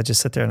ways I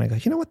just sit there and I go,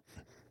 you know what?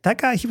 That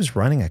guy, he was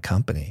running a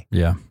company.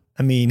 Yeah.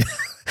 I mean,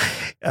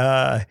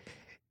 but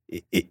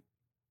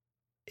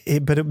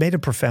it made a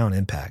profound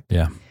impact.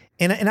 Yeah.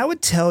 And I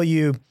would tell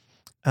you,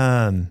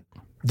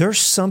 there's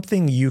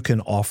something you can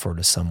offer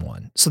to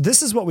someone. So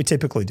this is what we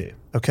typically do.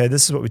 Okay.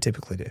 This is what we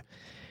typically do.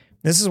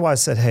 This is why I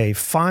said, hey,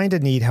 find a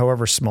need,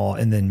 however small,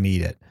 and then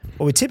meet it.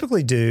 What we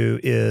typically do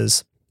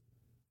is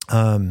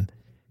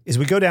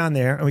we go down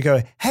there and we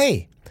go,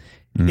 hey,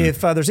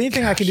 if there's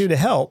anything I can do to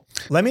help,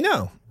 let me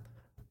know.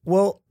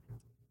 Well,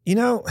 you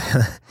know,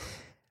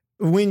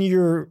 when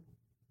you're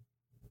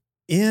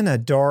in a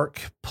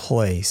dark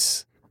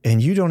place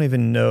and you don't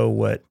even know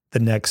what the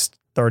next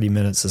 30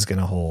 minutes is going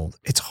to hold,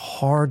 it's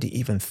hard to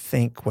even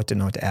think what to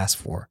know what to ask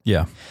for.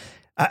 Yeah.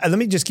 Let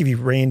me just give you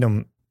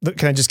random.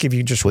 Can I just give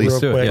you just Please,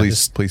 real quick?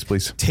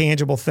 Please.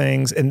 Tangible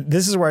things. And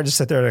this is where I just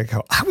sit there and I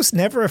go, I was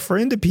never a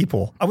friend to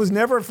people.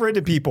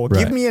 Right.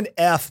 Give me an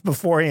F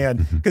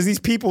beforehand because these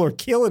people are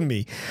killing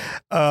me.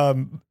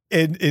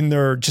 In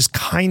their just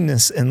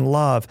kindness and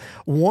love.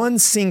 One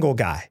single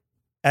guy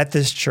at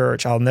this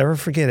church, I'll never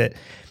forget it.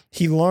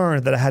 He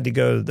learned that I had to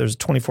go, there's a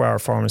 24-hour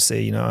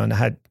pharmacy, you know, and I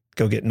had to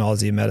go get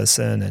nausea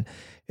medicine. And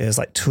it was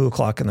like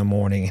 2:00 in the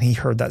morning. And he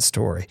heard that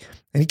story.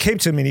 And he came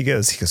to me and he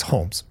goes,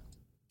 Holmes,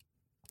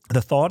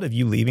 the thought of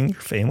you leaving your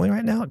family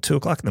right now at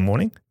 2:00 in the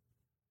morning,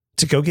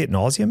 to go get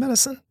nausea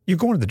medicine? You're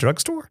going to the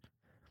drugstore?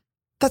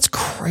 That's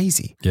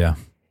crazy. Yeah.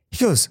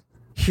 He goes,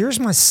 here's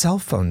my cell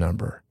phone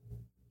number.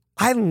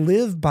 I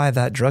live by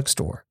that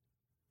drugstore.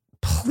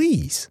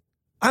 Please.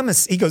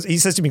 He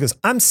says to me,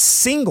 I'm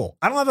single.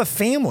 I don't have a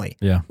family.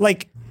 Yeah.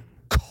 Like,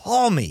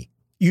 call me.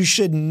 You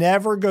should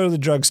never go to the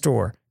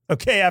drugstore.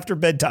 Okay. After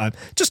bedtime,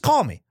 just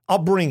call me. I'll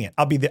bring it.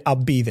 I'll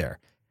be there.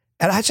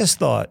 And I just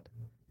thought,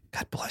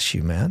 God bless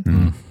you, man.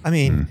 Mm. I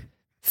mean,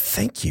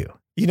 thank you.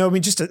 You know, I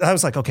mean, I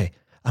was like, okay,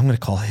 I'm going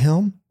to call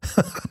him.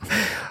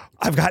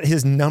 I've got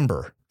his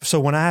number. So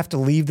when I have to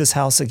leave this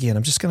house again,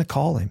 I'm just going to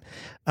call him.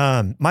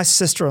 My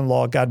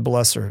sister-in-law, God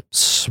bless her,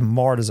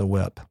 smart as a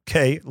whip.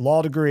 Okay.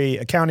 Law degree,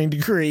 accounting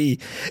degree.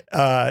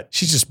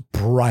 She's just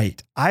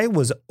bright. I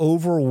was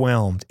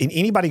overwhelmed. And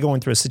anybody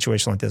going through a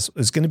situation like this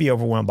is going to be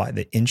overwhelmed by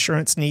the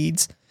insurance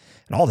needs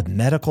and all the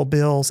medical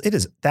bills. It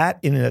is that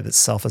in and of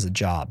itself is a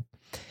job.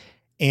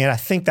 And I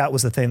think that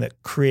was the thing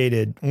that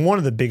created one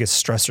of the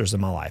biggest stressors in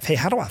my life. Hey,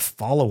 how do I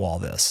follow all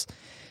this?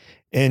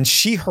 And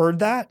she heard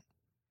that.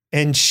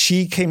 And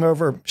she came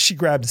over, she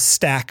grabbed a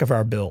stack of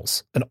our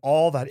bills and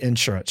all that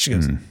insurance. She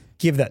goes,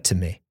 give that to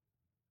me.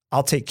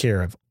 I'll take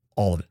care of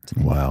all of it.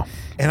 Wow.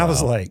 And I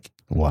was like,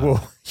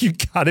 well, you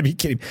gotta be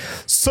kidding.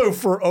 So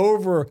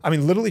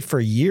literally for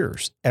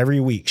years, every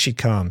week she'd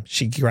come,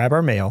 she'd grab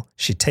our mail,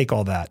 she'd take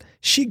all that.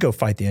 She'd go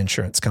fight the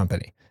insurance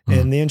company.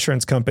 And the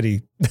insurance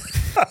company.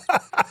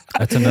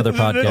 That's another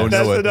podcast.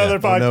 That's another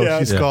podcast. No,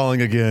 she's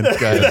calling again.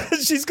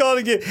 She's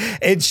calling again.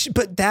 And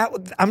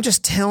I'm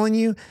just telling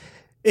you,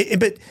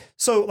 but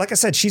so, like I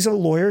said, she's a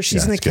lawyer.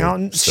 She's an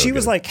accountant. So she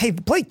was like, hey,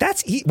 Blake,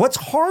 what's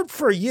hard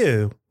for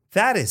you.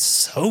 That is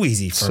so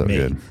easy for me.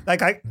 Good.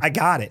 Like I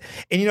got it.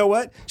 And you know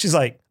what? She's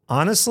like,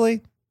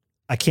 honestly,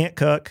 I can't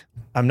cook.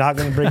 I'm not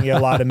going to bring you a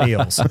lot of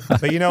meals,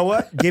 but you know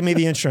what? Give me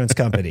the insurance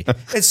company.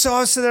 And so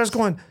I was sitting there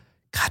going,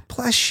 God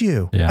bless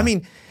you. Yeah. I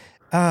mean,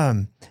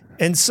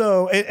 and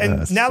so,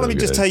 and now let me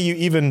just tell you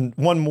even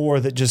one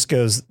more that just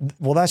goes,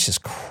 well, that's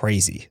just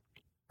crazy.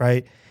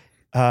 Right.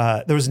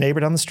 There was a neighbor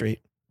down the street.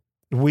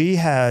 We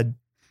had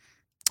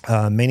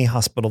many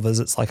hospital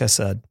visits, like I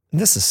said.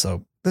 This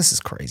is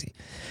crazy.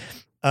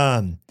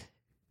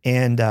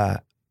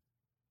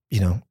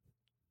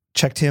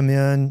 Checked him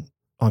in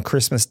on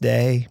Christmas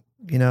Day,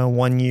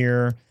 1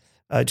 year,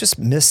 just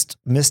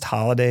missed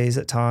holidays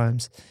at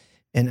times.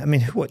 And I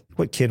mean,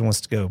 what kid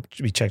wants to go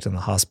be checked in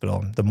the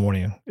hospital the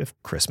morning of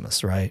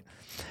Christmas, right?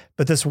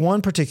 But this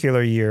one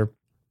particular year,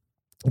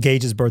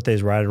 Gage's birthday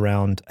is right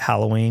around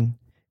Halloween,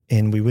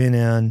 and we went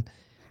in.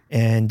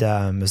 And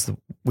it was the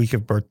week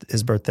of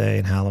his birthday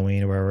and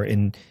Halloween or whatever.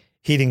 And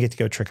he didn't get to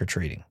go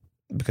trick-or-treating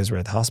because we're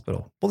at the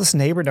hospital. Well, this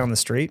neighbor down the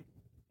street,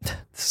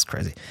 this is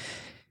crazy.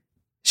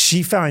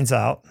 She finds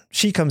out.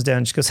 She comes down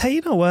and she goes, hey,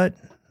 you know what?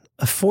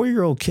 A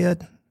 4-year-old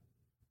kid,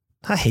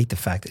 I hate the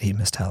fact that he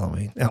missed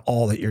Halloween and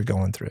all that you're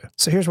going through.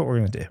 So here's what we're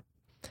going to do.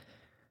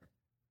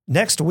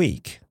 Next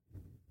week,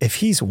 if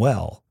he's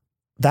well,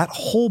 that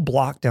whole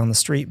block down the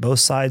street, both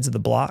sides of the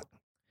block,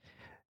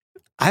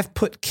 I've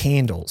put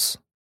candles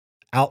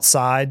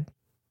outside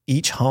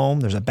each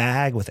home. There's a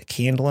bag with a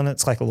candle in it.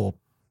 It's like a little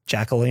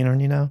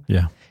jack-o'-lantern,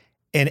 Yeah.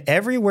 And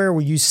everywhere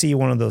where you see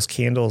one of those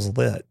candles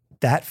lit,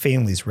 that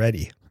family's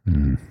ready.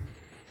 Mm.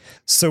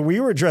 So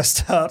we were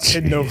dressed up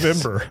in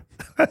November.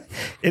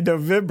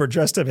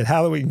 Dressed up in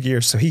Halloween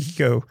gear so he could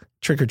go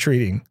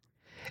trick-or-treating.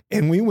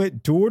 And we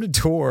went door to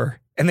door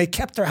and they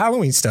kept their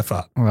Halloween stuff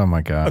up. Oh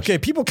my gosh. Okay.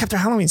 People kept their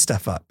Halloween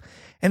stuff up.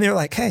 And they were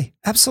like, hey,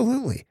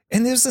 absolutely.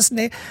 And there's this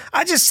name.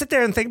 I just sit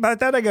there and think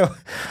about that. I go,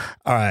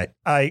 all right,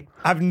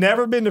 I've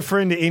never been a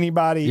friend to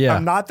anybody. Yeah.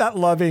 I'm not that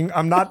loving.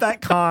 I'm not that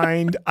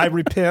kind. I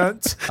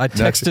repent. I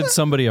texted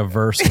somebody a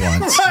verse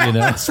once,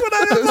 That's what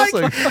I was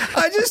like.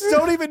 I just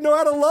don't even know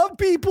how to love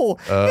people.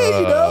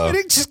 And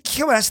it just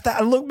killed us.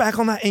 I look back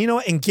on that and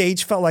and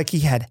Gage felt like he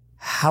had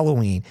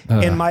Halloween.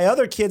 And my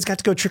other kids got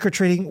to go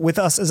trick-or-treating with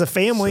us as a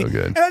family. So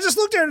and I just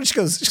looked at her and she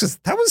goes,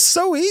 that was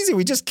so easy.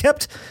 We just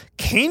kept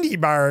candy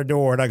by our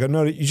door. And I go,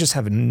 no, you just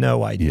have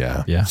no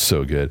idea. Yeah.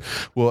 So good.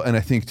 Well, and I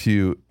think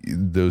too,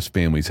 those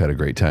families had a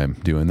great time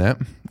doing that,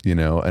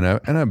 and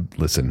I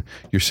listen,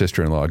 your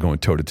sister-in-law going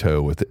toe to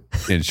toe with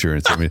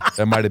insurance. I mean,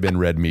 that might've been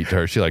red meat to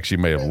her. She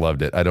may have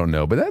loved it. I don't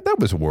know, but that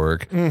was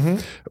work. Mm-hmm.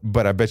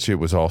 But I bet you it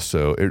was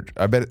also,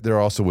 I bet there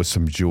also was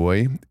some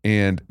joy,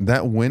 and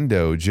that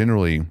window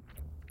generally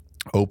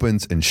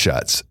opens and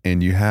shuts,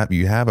 and you have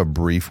a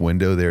brief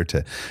window there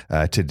to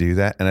do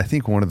that. And I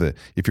think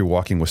if you're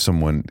walking with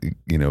someone,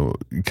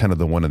 kind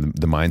of one of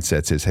the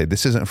mindsets is, hey,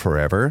 this isn't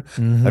forever.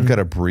 Mm-hmm. I've got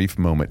a brief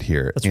moment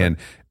here. That's right.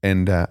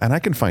 And I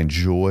can find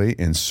joy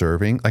in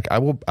serving. Like I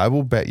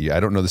will bet you, I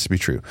don't know this to be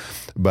true,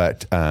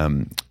 but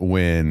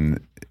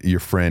when your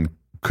friend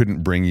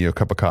couldn't bring you a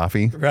cup of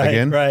coffee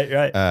again,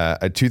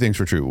 right. 2 things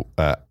were true.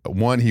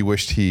 One, he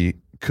wished he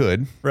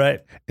could.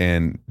 Right.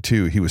 And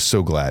 2, he was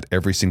so glad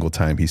every single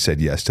time he said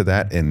yes to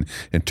that and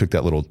took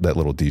that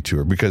little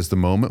detour, because the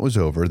moment was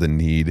over. The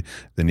need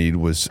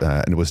was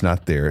and it was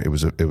not there. It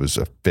was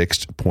a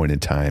fixed point in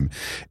time.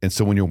 And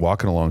so when you're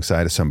walking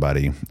alongside of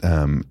somebody,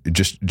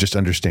 just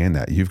understand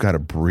that you've got a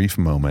brief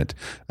moment.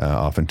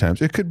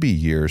 Oftentimes it could be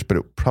years, but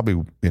it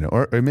probably,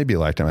 or it may be a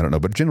lifetime. I don't know,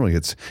 but generally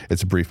it's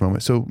a brief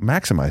moment. So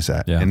maximize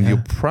that, and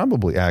you'll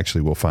probably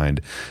actually will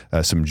find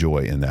some joy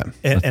in that.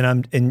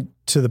 And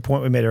to the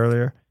point we made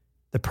earlier,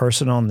 the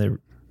person on the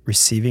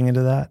receiving end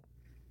of that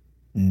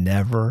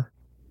never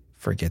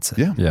forgets it.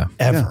 Yeah.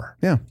 Ever.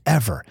 Yeah.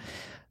 Ever.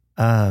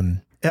 I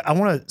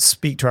want to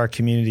speak to our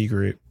community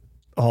group,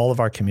 all of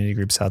our community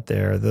groups out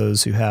there,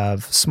 those who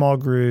have small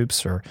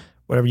groups or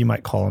whatever you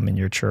might call them in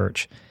your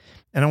church.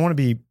 And I want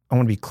to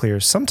be clear.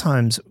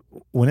 Sometimes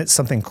when it's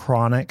something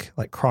chronic,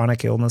 like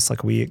chronic illness,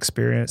 like we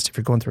experienced, if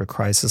you're going through a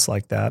crisis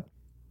like that,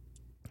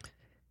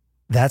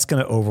 that's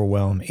going to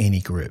overwhelm any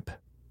group.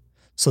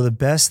 So the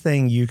best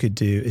thing you could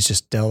do is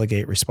just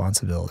delegate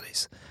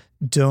responsibilities.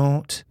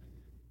 Don't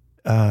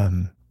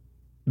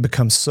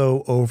become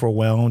so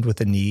overwhelmed with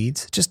the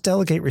needs. Just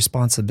delegate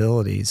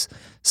responsibilities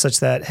such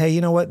that, hey,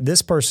 you know what?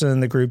 This person in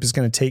the group is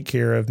going to take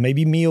care of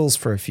maybe meals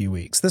for a few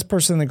weeks. This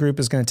person in the group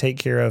is going to take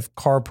care of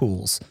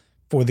carpools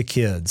for the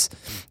kids.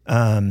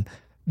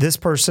 This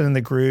person in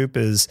the group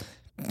is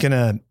going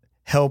to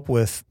help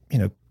with,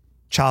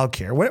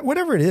 childcare,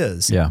 whatever it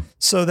is. Yeah.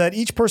 So that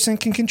each person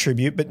can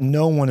contribute, but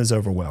no one is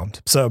overwhelmed.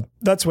 So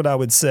that's what I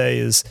would say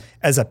is,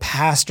 as a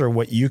pastor,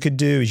 what you could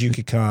do is you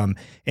could come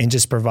and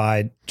just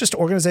provide just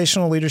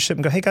organizational leadership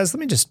and go, hey guys, let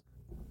me just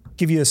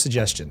give you a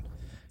suggestion.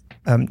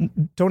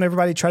 Don't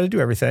everybody try to do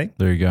everything.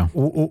 There you go.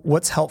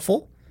 What's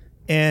helpful?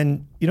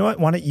 And you know what?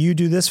 Why don't you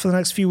do this for the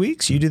next few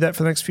weeks? You do that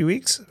for the next few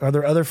weeks. Are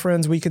there other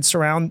friends we could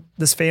surround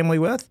this family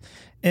with?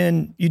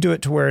 And you do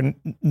it to where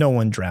no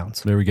one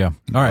drowns. There we go.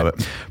 All right.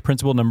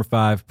 Principle number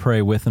 5,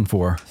 pray with and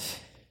for.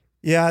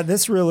 Yeah,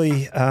 this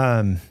really,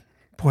 I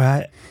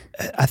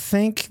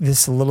think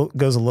this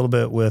goes a little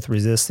bit with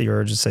resist the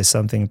urge to say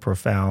something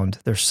profound.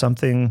 There's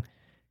something,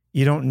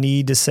 you don't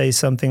need to say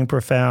something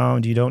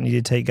profound. You don't need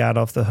to take God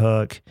off the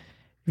hook.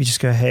 You just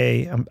go,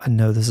 hey, I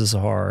know this is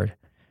hard.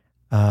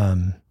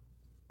 I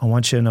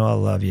want you to know I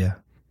love you.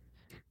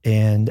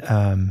 And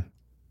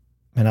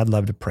I'd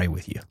love to pray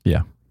with you.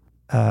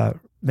 Yeah.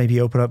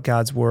 Maybe open up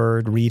God's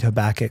word, read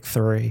Habakkuk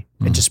 3,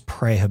 and just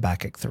pray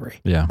Habakkuk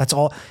 3. Yeah. That's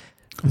all.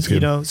 That's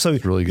good. So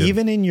really good.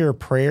 Even in your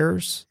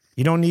prayers,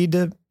 it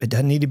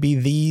doesn't need to be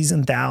these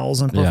and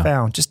thous and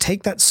profound. Just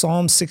take that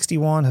Psalm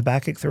 61,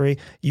 Habakkuk 3,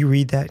 you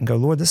read that and go,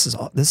 Lord, this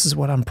is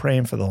what I'm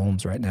praying for the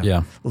homes right now.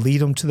 Yeah.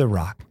 Lead them to the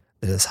rock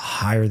that is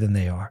higher than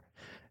they are,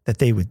 that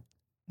they would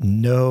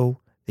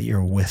know that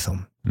you're with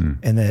them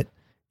and that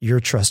you're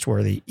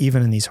trustworthy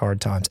even in these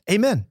hard times.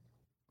 Amen.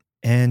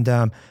 And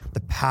the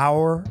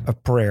power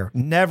of prayer,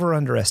 never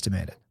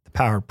underestimate it. The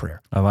power of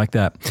prayer. I like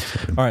that.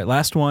 All right,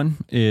 last one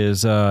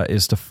is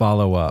to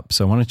follow up.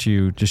 So why don't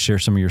you just share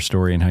some of your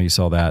story and how you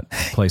saw that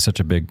play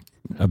such a big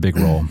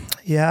role?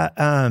 Yeah,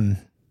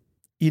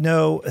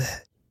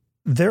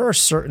 there are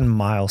certain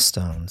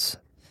milestones.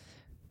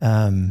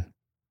 One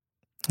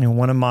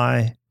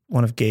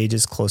of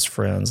Gage's close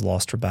friends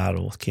lost her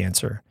battle with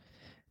cancer,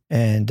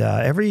 and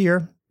every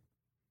year,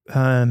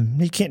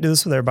 you can't do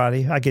this with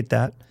everybody. I get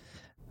that.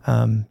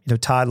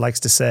 Todd likes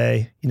to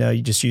say, you're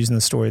just using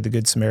the story of the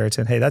Good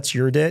Samaritan. Hey, that's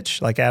your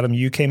ditch. Like Adam,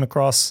 you came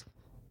across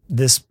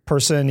this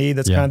person in need.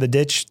 That's kind of the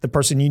ditch, the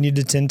person you need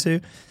to tend to.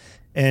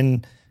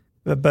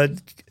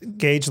 But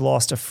Gage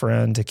lost a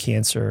friend to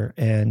cancer,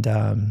 and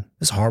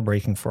it's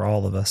heartbreaking for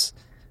all of us.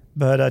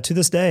 But to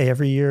this day,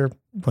 every year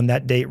when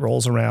that date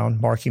rolls around,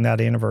 marking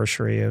that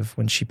anniversary of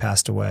when she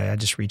passed away, I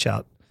just reach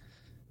out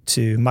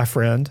to my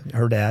friend,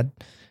 her dad,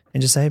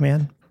 and just say, hey,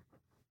 man,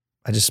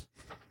 I just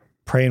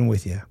praying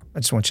with you. I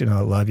just want you to know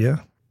I love you.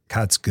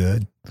 God's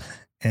good.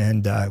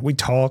 And we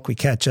talk, we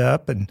catch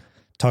up and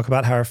talk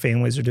about how our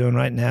families are doing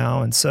right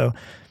now. And so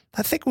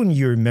I think when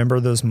you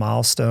remember those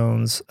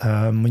milestones,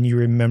 when you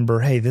remember,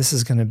 hey, this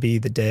is going to be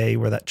the day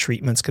where that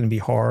treatment's going to be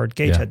hard.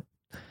 Gage had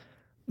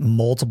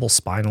multiple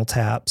spinal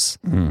taps.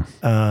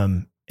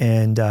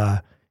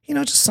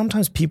 Just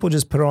sometimes people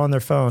just put it on their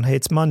phone. Hey,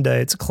 it's Monday.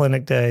 It's a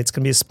clinic day. It's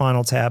going to be a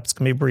spinal tap. It's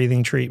going to be a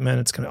breathing treatment.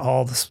 It's going to be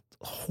all this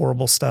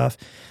horrible stuff.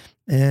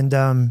 And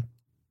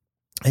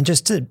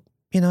just to,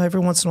 every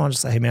once in a while,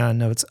 just say, hey man, I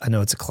know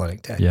it's a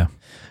clinic day. Yeah.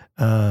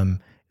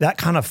 That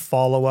kind of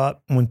follow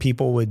up when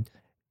people would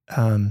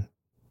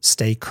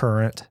stay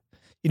current.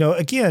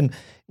 Again,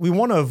 we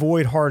want to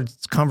avoid hard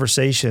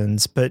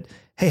conversations, but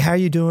hey, how are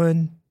you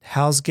doing?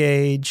 How's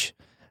Gage?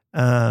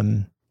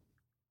 I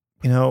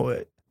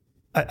know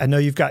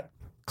you've got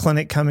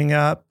clinic coming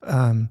up.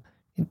 I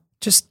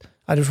just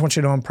want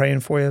you to know I'm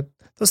praying for you.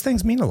 those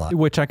things mean a lot.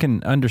 Which I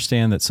can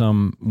understand that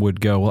some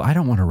would go, well, I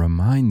don't want to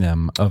remind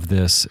them of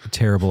this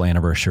terrible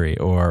anniversary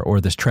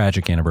or this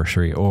tragic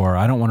anniversary, or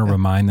I don't want to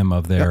remind them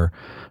of their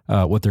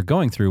what they're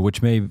going through,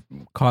 which may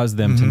cause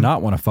them to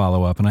not want to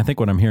follow up. And I think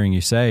what I'm hearing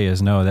you say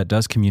is, no, that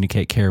does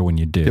communicate care when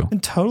you do.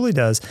 It totally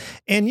does.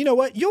 And you know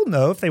what? You'll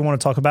know if they want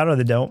to talk about it or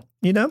they don't,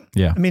 you know?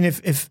 Yeah. I mean,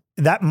 if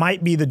that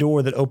might be the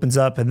door that opens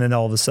up and then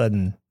all of a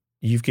sudden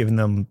you've given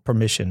them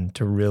permission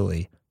to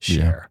really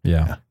share.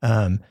 Yeah.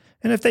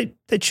 And if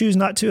they choose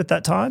not to at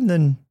that time,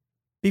 then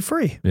be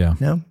free. Yeah.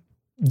 You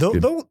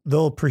know?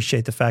 They'll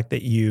appreciate the fact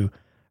that you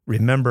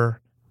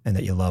remember and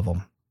that you love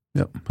them.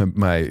 Yep.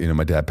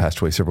 My dad passed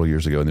away several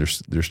years ago, and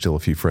there's still a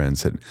few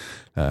friends that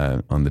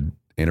on the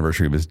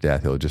anniversary of his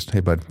death, he'll just,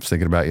 hey bud, I was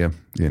thinking about you,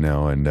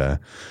 and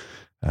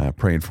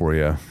praying for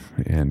you,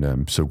 and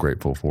I'm so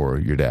grateful for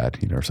your dad,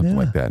 or something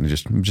like that. And it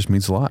just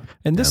means a lot.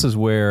 And this is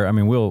where, I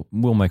mean, we'll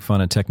make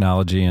fun of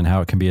technology and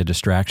how it can be a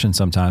distraction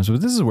sometimes,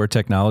 but this is where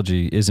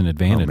technology is an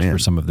advantage for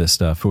some of this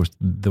stuff, with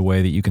the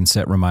way that you can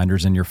set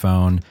reminders in your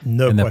phone.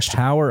 No question. The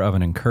power of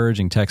an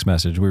encouraging text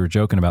message. We were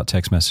joking about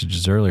text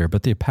messages earlier,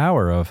 but the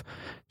power of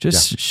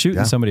just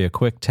shooting somebody a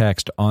quick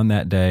text on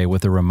that day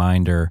with a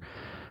reminder.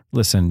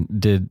 Listen,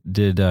 did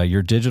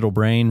your digital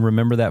brain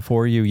remember that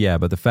for you? Yeah,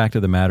 but the fact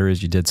of the matter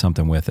is you did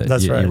something with it.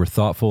 That's right. You were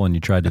thoughtful and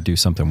you tried to do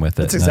something with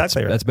it. That's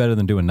exactly right. That's better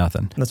than doing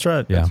nothing. That's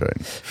right. Yeah. That's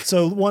right.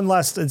 So one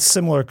last, it's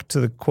similar to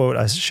the quote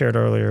I shared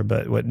earlier,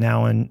 but what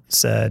Nouwen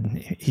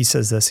said, he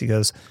says this, he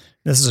goes,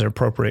 this is an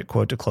appropriate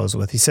quote to close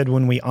with. He said,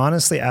 when we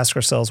honestly ask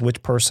ourselves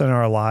which person in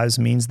our lives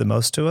means the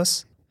most to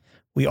us,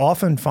 we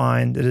often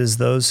find it is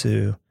those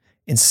who,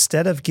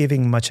 instead of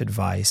giving much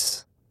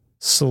advice,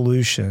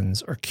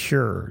 solutions, or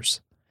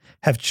cures,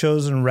 have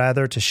chosen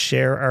rather to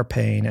share our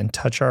pain and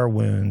touch our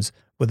wounds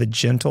with a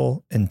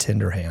gentle and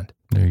tender hand.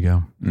 There you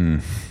go.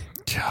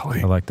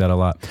 Golly. I like that a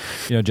lot.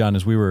 John,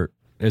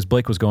 as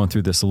Blake was going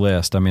through this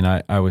list, I mean,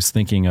 I was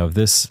thinking of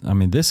this. I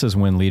mean, this is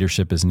when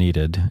leadership is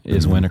needed,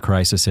 is when a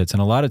crisis hits.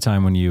 And a lot of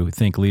time when you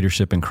think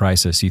leadership in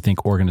crisis, you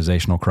think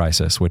organizational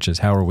crisis, which is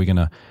how are we going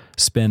to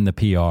spend the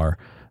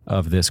PR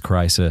of this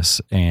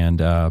crisis. And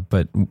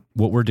but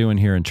what we're doing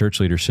here in church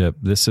leadership,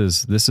 this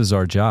is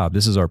our job.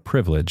 This is our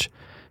privilege,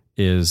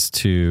 is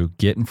to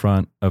get in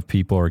front of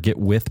people or get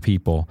with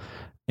people,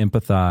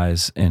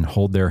 empathize and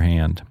hold their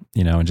hand,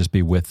 and just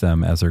be with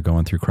them as they're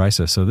going through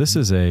crisis. So this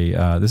is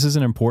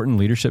an important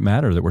leadership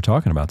matter that we're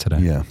talking about today.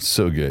 Yeah,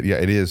 so good. Yeah,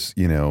 it is.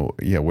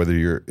 Whether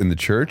you're in the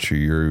church or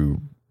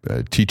you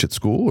teach at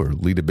school or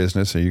lead a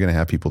business, you're going to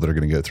have people that are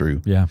going to go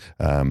through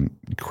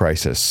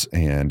crisis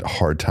and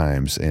hard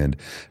times. And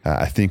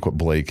I think what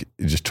Blake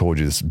just told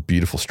you, this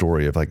beautiful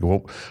story of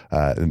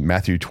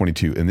Matthew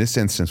 22, in this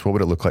instance, what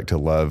would it look like to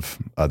love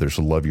others,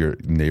 to love your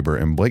neighbor?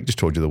 And Blake just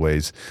told you the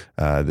ways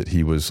that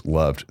he was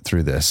loved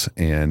through this.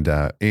 And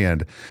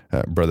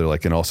brother,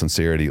 like in all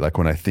sincerity, like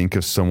when I think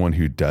of someone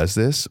who does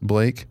this,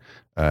 Blake,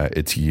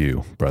 it's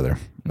you, brother.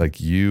 Like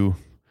you,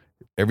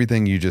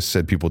 everything you just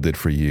said people did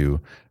for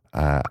you,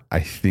 I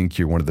think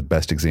you're one of the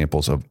best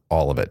examples of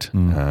all of it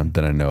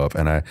that I know of.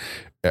 And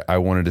I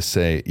wanted to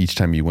say each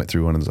time you went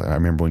through one of those, I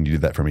remember when you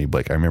did that for me,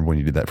 Blake. I remember when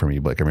you did that for me,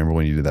 Blake. I remember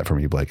when you did that for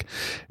me, Blake.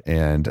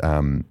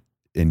 And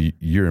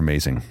you're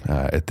amazing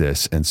at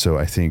this. And so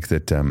I think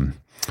that 2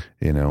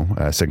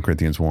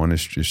 Corinthians 1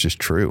 is just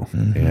true.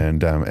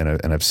 And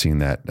I've seen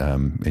that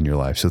in your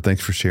life. So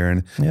thanks for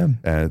sharing.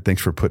 Yeah.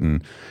 Thanks for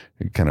putting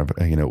kind of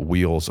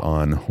wheels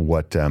on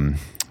what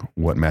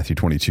Matthew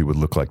 22 would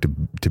look like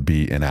to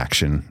be in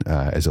action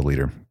as a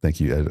leader. Thank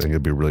you. I think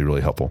it'd be really,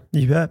 really helpful.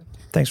 You bet.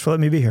 Thanks for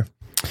letting me be here.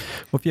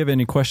 Well, if you have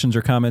any questions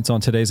or comments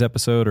on today's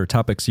episode or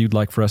topics you'd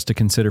like for us to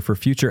consider for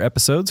future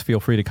episodes,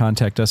 feel free to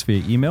contact us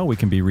via email. We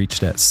can be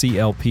reached at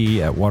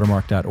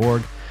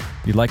clp@watermark.org.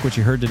 If you like what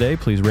you heard today,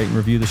 please rate and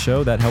review the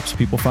show. That helps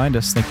people find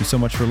us. Thank you so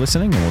much for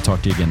listening, and we'll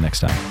talk to you again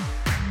next time.